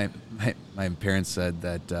 My parents said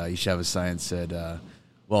that you should have a sign that said,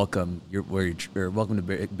 "Welcome, welcome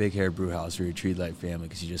to Big Hair Brewhouse, where you're treated like family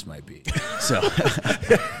because you just might be." So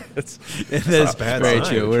it's very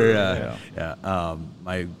true.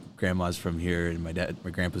 My grandma's from here, and my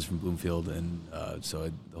grandpa's from Bloomfield, and so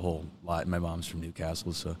the whole lot. My mom's from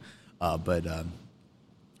Newcastle, so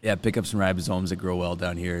Yeah, pick up some ribosomes that grow well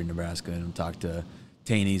down here in Nebraska, and talk to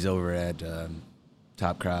Taney's over at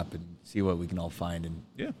Top Crop and see what we can all find. And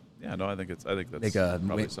no, I think that's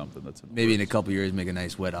probably something that's maybe in a couple years make a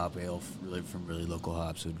nice wet hop ale from really local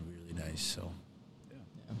hops would be really nice. So,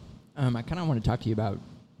 I kind of want to talk to you about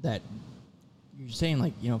that. You're saying,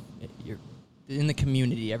 like, you know, you're in the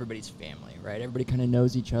community, everybody's family, right? Everybody kind of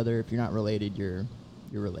knows each other. If you're not related, you're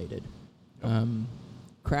related. Yep.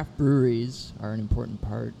 Craft breweries are an important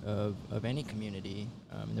part of any community.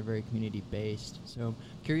 They're very community based. So,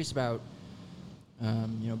 curious about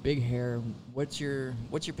Big Hair. What's your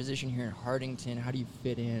position here in Hardington? How do you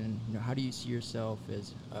fit in? You know, how do you see yourself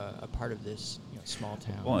as a part of this small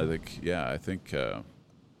town? Well, I think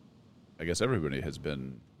I guess everybody has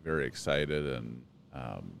been very excited and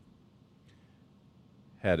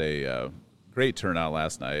had a great turnout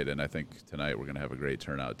last night, and I think tonight we're going to have a great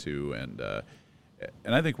turnout too. And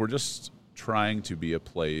I think we're just trying to be a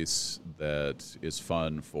place that is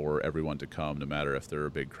fun for everyone to come, no matter if they're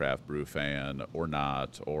a big craft brew fan or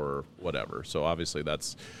not or whatever. So obviously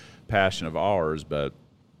that's passion of ours, but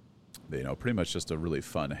pretty much just a really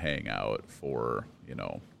fun hangout for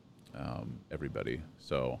everybody.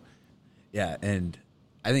 So yeah, and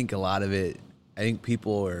I think a lot of it, I think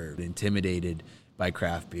people are intimidated by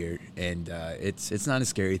craft beer, and it's not a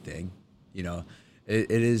scary thing,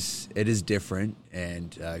 It is different,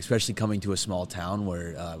 and especially coming to a small town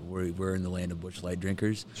where we're in the land of Busch Light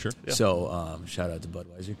drinkers. Sure. Yeah. So shout out to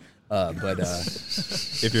Budweiser. But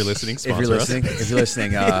if you're listening, sponsor us. If you're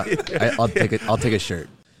listening, I'll take a shirt.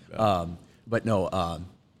 But no.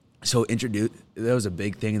 So that was a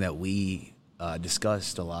big thing that we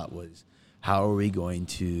discussed a lot, was how are we going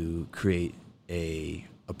to create a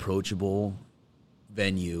approachable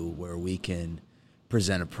venue where we can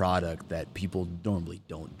present a product that people normally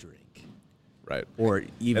don't drink, right? Or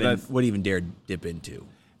would even dare dip into.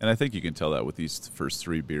 And I think you can tell that with these first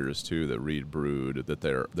three beers too that Reed brewed, that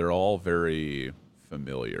they're all very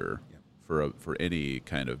familiar for any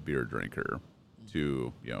kind of beer drinker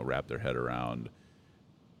to wrap their head around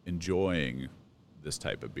enjoying this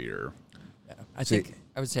type of beer. Yeah,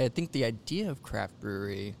 I would say I think the idea of craft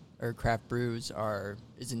brewery or craft brews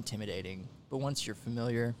is intimidating. But once you're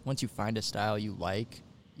familiar, once you find a style you like,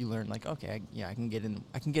 you learn, like, okay, I can get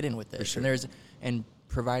in with this. Sure. And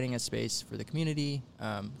providing a space for the community,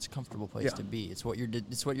 it's a comfortable place to be. It's what you're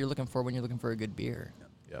looking for when you're looking for a good beer.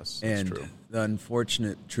 Yes, that's true. And the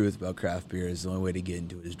unfortunate truth about craft beer is the only way to get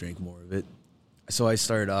into it is drink more of it. So I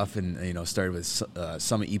started off and started with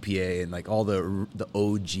Summit EPA and like all the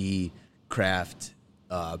OG craft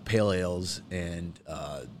pale ales and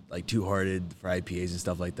like Two Hearted for IPAs and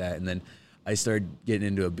stuff like that, and then I started getting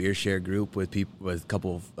into a beer share group with a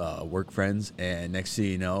couple of work friends, and next thing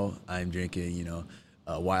you know, I'm drinking,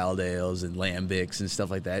 wild ales and lambics and stuff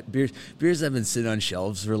like that. Beers that have been sitting on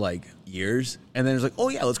shelves for like years, and then it's like, oh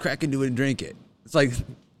yeah, let's crack into it and drink it. It's like,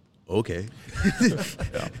 okay,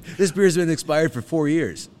 this beer's been expired for 4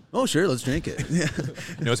 years. Oh sure, let's drink it.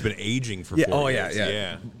 It's been aging for 4 years.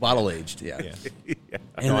 Yeah, bottle aged. Yeah.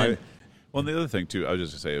 And well, and the other thing, too, I was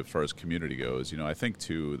just going to say, as far as community goes, I think,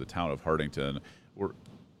 too, the town of Hardington, we're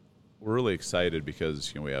really excited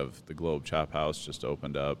because, we have the Globe Chop House just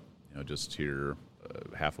opened up, just here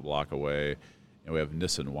half a block away. We have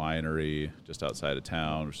Nissen Winery just outside of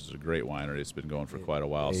town, which is a great winery. It's been going for quite a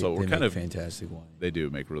while. So we're kind of fantastic wine. They do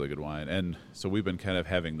make really good wine. And so we've been kind of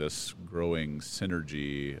having this growing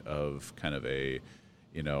synergy of kind of a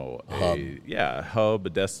hub, a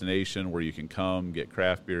destination where you can come, get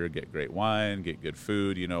craft beer, get great wine, get good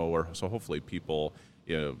food, so hopefully people,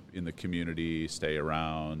 in the community stay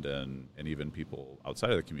around, and even people outside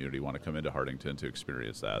of the community want to come into Hardington to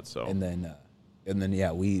experience that. So and then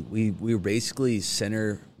we were basically not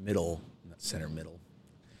center middle.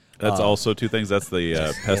 That's also two things. That's the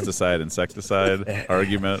pesticide insecticide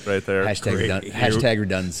argument right there. Hashtag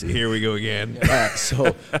redundancy. Here we go again.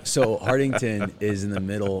 So Hardington is in the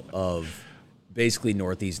middle of basically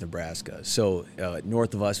northeast Nebraska. So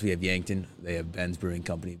north of us we have Yankton. They have Ben's Brewing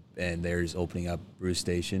Company, and there's opening up brew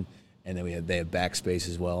station, and then they have Backspace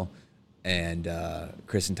as well. And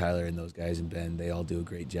Chris and Tyler and those guys and Ben, they all do a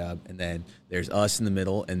great job. And then there's us in the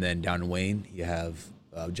middle, and then down in Wayne you have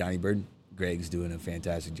Johnny Bird. Greg's doing a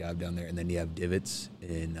fantastic job down there. And then you have Divots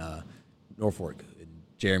in Norfolk. And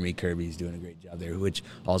Jeremy Kirby's doing a great job there, which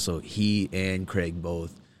also he and Craig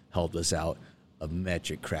both helped us out a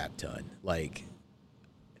metric crap ton. Like,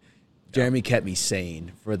 Jeremy kept me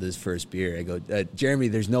sane for this first beer. I go, Jeremy,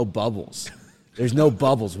 there's no bubbles. There's no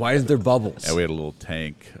bubbles. Why isn't there bubbles? Yeah, we had a little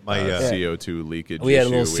tank, My, CO2 leakage We had a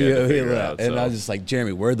issue little we had to CO2, figure out, and so. I was just like,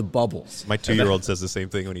 Jeremy, where are the bubbles? My 2-year-old says the same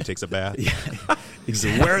thing when he takes a bath. He's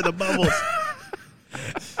like, where are the bubbles?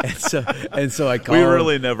 and so I call We him.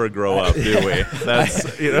 really never grow up, do we?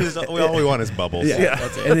 That's All we want is bubbles. Yeah.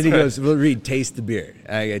 And then he goes, well, Reed, taste the beer.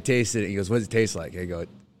 I tasted it. He goes, what does it taste like? I go,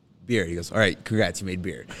 beer. He goes, all right, congrats, you made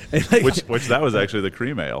beer. which that was actually the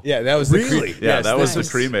cream ale. Yeah, that was the cream. Yeah, that was the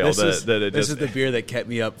cream ale This this is the beer that kept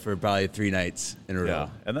me up for probably 3 nights in a row. Yeah,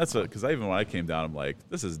 and that's because even when I came down, I'm like,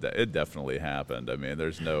 it definitely happened. I mean,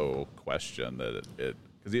 there's no question that it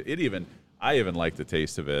because I even like the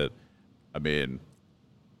taste of it. I mean,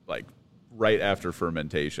 like right after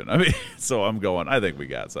fermentation. I mean, so I'm going. I think we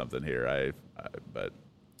got something here. But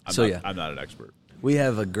I'm not an expert. We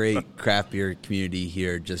have a great craft beer community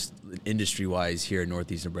here, just industry-wise here in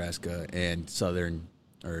Northeast Nebraska and Southern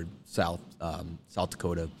or South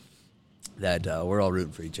Dakota, that we're all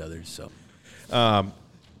rooting for each other. So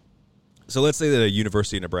let's say that a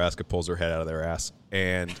University of Nebraska pulls their head out of their ass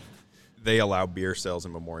and they allow beer sales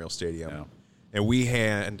in Memorial Stadium. Yeah. And we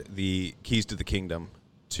hand the keys to the kingdom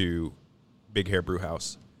to Big Hair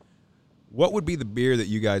Brewhaus. What would be the beer that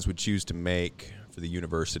you guys would choose to make for the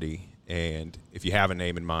university? And if you have a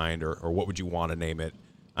name in mind, or what would you want to name it?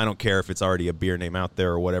 I don't care if it's already a beer name out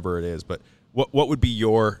there or whatever it is, but what would be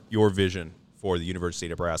your vision for the University of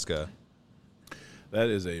Nebraska? That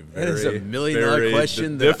is a $1 million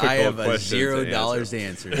question that I have $0 to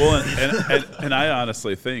answer. Well, and I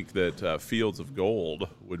honestly think that Fields of Gold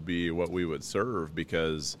would be what we would serve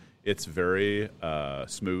because it's very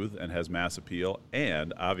smooth and has mass appeal,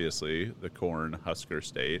 and obviously the corn husker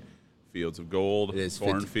state. Fields of Gold, it is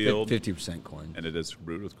cornfield, 50% corn, and it is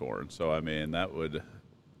brewed with corn. So I mean, that was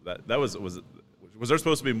there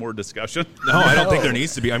supposed to be more discussion? No, I don't think there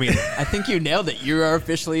needs to be. I mean, I think you nailed it. You are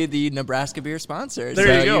officially the Nebraska beer sponsor.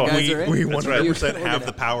 There you go. We 100% have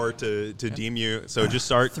the power to deem you. So just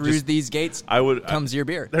start through these gates. Comes your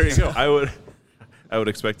beer. There you go. I would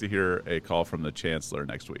expect to hear a call from the chancellor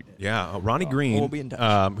next week. Yeah, Ronnie Green, we'll be in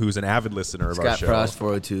touch. who's an avid listener of our Scott show. Frost,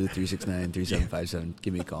 402-369-3757.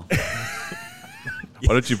 Give me a call.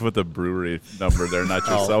 Why don't you put the brewery number there, not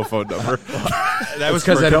your cell phone number? That was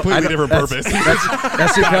for a completely different purpose.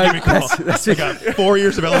 That's because I got 4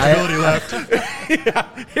 years of eligibility left.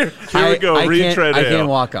 Here we go. Retread I ale. can't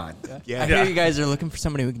walk on. I hear you guys are looking for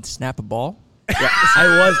somebody who can snap a ball. Yeah,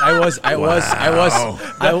 I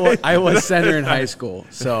was center in high school,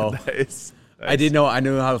 so Nice. I didn't know. I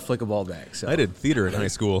knew how to flick a ball back. So I did theater in high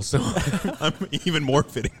school, so I'm even more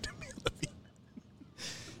fitting to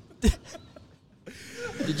be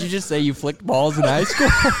Did you just say you flicked balls in high school?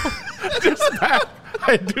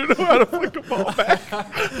 I do know how to flick a ball back.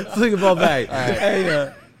 flick a ball back.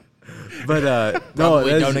 Hey, but no,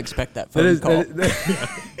 Probably don't expect that phone call.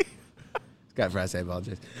 Scott Frost, I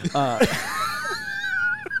apologize.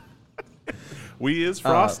 We is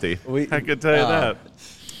frosty. I can tell you that.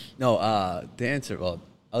 No, to answer, well,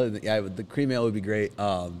 other than the cream ale would be great.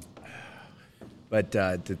 But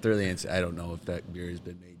to thoroughly answer, I don't know if that beer has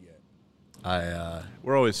been made yet.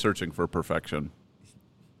 We're always searching for perfection.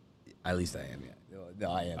 At least I am. Yeah.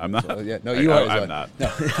 No, I am. I'm not. So, yeah, no, you are. I'm not.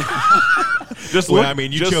 No. Just Well, look. I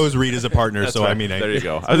mean, you chose Reed as a partner, so right. I mean, there you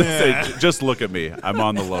go. I was going to say, just look at me. I'm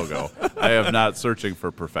on the logo. I am not searching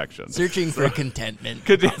for perfection. Searching for contentment.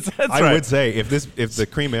 That's I right. would say if the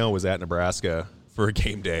cream ale was at Nebraska for a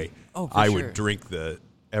game day, I sure. would drink the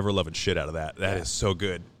ever loving shit out of that. That is so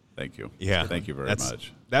good. Thank you. Yeah, Thank you very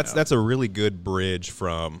much. That's a really good bridge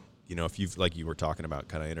from if you've like you were talking about,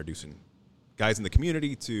 kind of introducing guys in the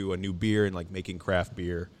community to a new beer and like making craft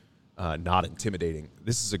beer not intimidating.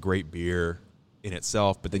 This is a great beer in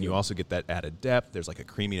itself, but then you also get that added depth. There's like a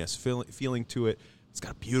creaminess feeling to it. It's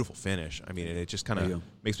got a beautiful finish. I mean, and it just kind of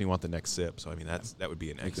makes me want the next sip. So I mean, that would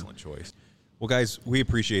be an excellent choice. Well, guys, we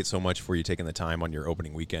appreciate so much for you taking the time on your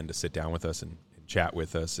opening weekend to sit down with us and chat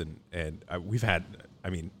with us. And we've had,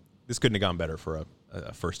 I mean, this couldn't have gone better for a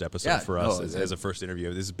first episode for us as a first interview.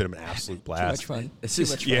 This has been an absolute blast. Too much fun. This is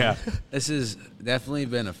Too much fun. Yeah. This has definitely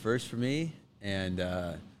been a first for me. And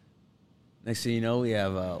next thing you know, we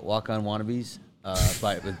have Walk-On Wannabes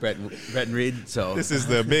with Brett and Reed. So This is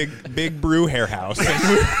the big brew hair house.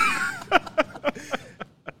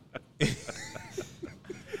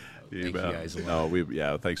 You Thank you bet. guys a lot.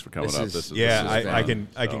 No, thanks for coming This up. is- This is Yeah, this is I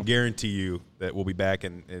fun. can guarantee you that we'll be back,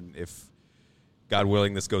 and if God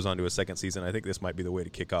willing this goes on to a second season, I think this might be the way to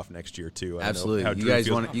kick off next year too. I don't know absolutely. how You Drew guys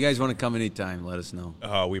feels. want to come anytime? Let us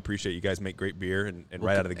know. We appreciate you guys make great beer, and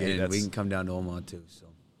right out of the gate, And we that's, can come down to Omaha too. So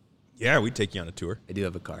yeah, we'd take you on a tour. I do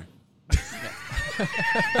have a car.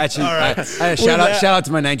 Actually, All right. shout out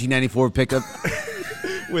to my 1994 pickup.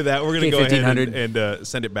 With that, we're going to go ahead K1500. and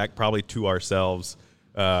send it back probably to ourselves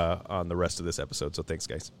on the rest of this episode. So thanks,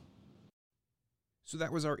 guys. So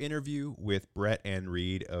that was our interview with Brett and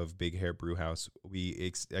Reed of Big Hair Brewhaus.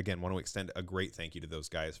 We, again, want to extend a great thank you to those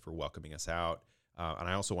guys for welcoming us out. And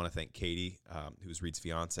I also want to thank Katie, who's Reed's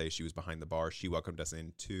fiance. She was behind the bar. She welcomed us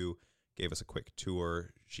in, too, gave us a quick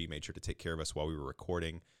tour. She made sure to take care of us while we were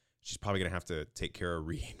recording. She's probably going to have to take care of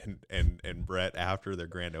Reed and Brett after their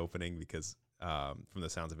grand opening because from the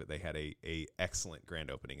sounds of it, they had a excellent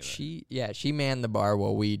grand opening. She manned the bar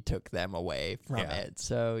while we took them away from it.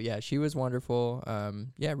 So, yeah, she was wonderful.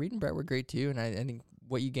 Reed and Brett were great, too. And I think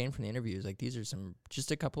what you gain from the interview is, like, these are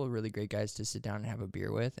just a couple of really great guys to sit down and have a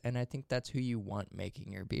beer with. And I think that's who you want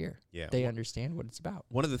making your beer. Yeah. They understand what it's about.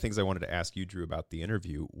 One of the things I wanted to ask you, Drew, about the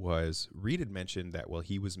interview was Reed had mentioned that while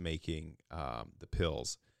he was making the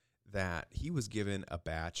pills, that he was given a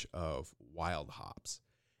batch of wild hops.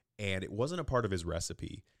 And it wasn't a part of his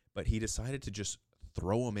recipe, but he decided to just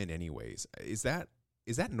throw them in anyways. Is that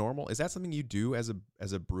normal? Is that something you do as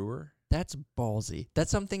a brewer? That's ballsy.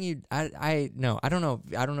 That's something I don't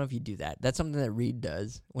know if you do that. That's something that Reed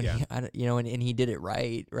does when and he did it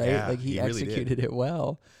right? Yeah, like he executed really it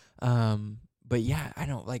well. But yeah, I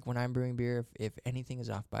don't like when I'm brewing beer. If anything is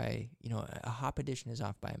off by a hop addition is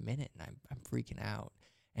off by a minute, and I'm freaking out.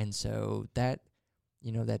 And so that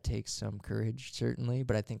takes some courage, certainly,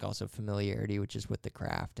 but I think also familiarity, which is with the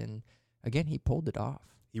craft. And again, he pulled it off.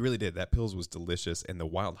 He really did. That Pils was delicious, and the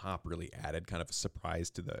wild hop really added kind of a surprise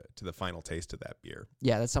to the final taste of that beer.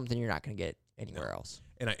 Yeah, that's something you're not going to get anywhere else.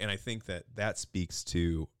 And I think that speaks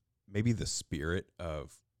to maybe the spirit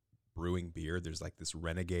of brewing beer. There's like this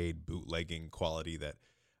renegade bootlegging quality that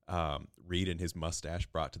Reed and his mustache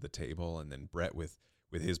brought to the table, and then Brett with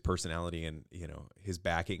his personality and his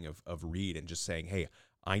backing of Reed and just saying, hey,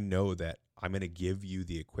 I know that I'm going to give you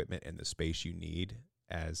the equipment and the space you need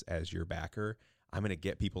as your backer. I'm going to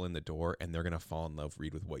get people in the door, and they're going to fall in love,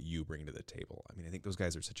 Reed, with what you bring to the table. I mean, I think those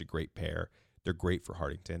guys are such a great pair. They're great for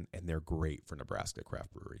Hardington, and they're great for Nebraska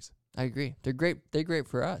craft breweries. I agree. They're great. They're great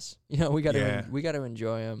for us. We got to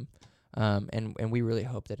enjoy them. And we really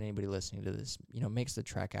hope that anybody listening to this, makes the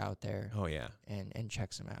trek out there. Oh yeah, and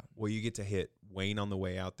checks them out. Well, you get to hit Wayne on the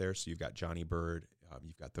way out there, so you've got Johnny Bird,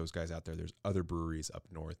 you've got those guys out there. There's other breweries up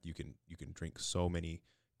north. You can drink so many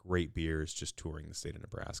great beers just touring the state of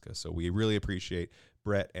Nebraska. So we really appreciate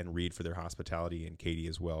Brett and Reed for their hospitality, and Katie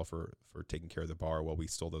as well for taking care of the bar while we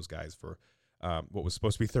stole those guys for what was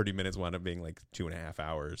supposed to be 30 minutes wound up being like 2.5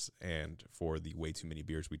 hours, and for the way too many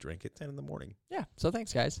beers we drank at 10 in the morning. Yeah. So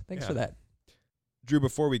thanks, guys. Thanks for that. Drew,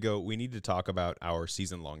 before we go, we need to talk about our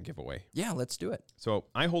season-long giveaway. Yeah, let's do it. So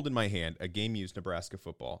I hold in my hand a game-used Nebraska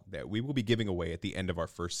football that we will be giving away at the end of our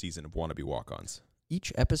first season of Wannabe Walk-Ons.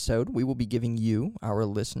 Each episode, we will be giving you, our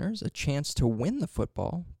listeners, a chance to win the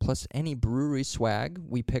football, plus any brewery swag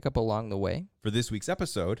we pick up along the way. For this week's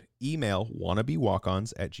episode, email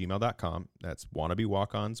wannabewalkons@gmail.com. That's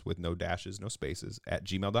wannabewalkons with no dashes, no spaces,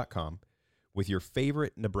 @gmail.com with your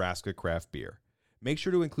favorite Nebraska craft beer. Make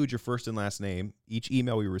sure to include your first and last name. Each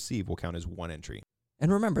email we receive will count as one entry.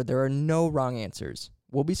 And remember, there are no wrong answers.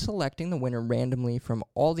 We'll be selecting the winner randomly from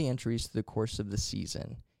all the entries through the course of the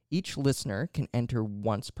season. Each listener can enter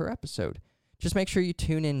once per episode. Just make sure you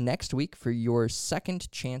tune in next week for your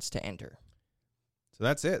second chance to enter. So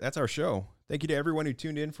that's it. That's our show. Thank you to everyone who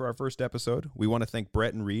tuned in for our first episode. We want to thank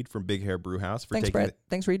Brett and Reed from Big Hair Brewhaus for Thanks, taking Brett.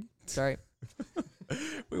 Thanks, Reed. Sorry.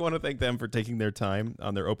 We want to thank them for taking their time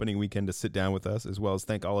on their opening weekend to sit down with us, as well as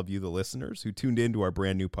thank all of you, the listeners, who tuned in to our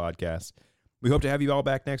brand new podcast. We hope to have you all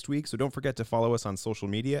back next week, so don't forget to follow us on social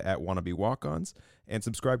media at Wannabe Walk-Ons and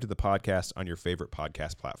subscribe to the podcast on your favorite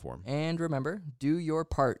podcast platform. And remember, do your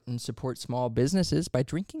part and support small businesses by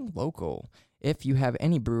drinking local. If you have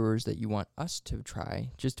any brewers that you want us to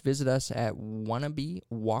try, just visit us at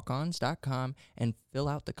wannabewalkons.com and fill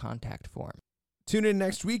out the contact form. Tune in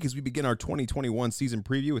next week as we begin our 2021 season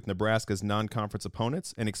preview with Nebraska's non-conference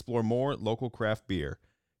opponents and explore more local craft beer.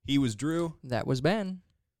 He was Drew. That was Ben.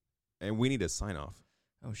 And we need a sign-off.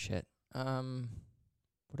 Oh, shit.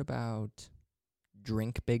 What about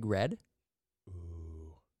Drink Big Red?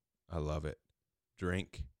 Ooh, I love it.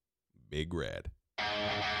 Drink Big Red.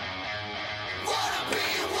 Wanna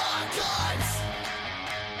be walked on.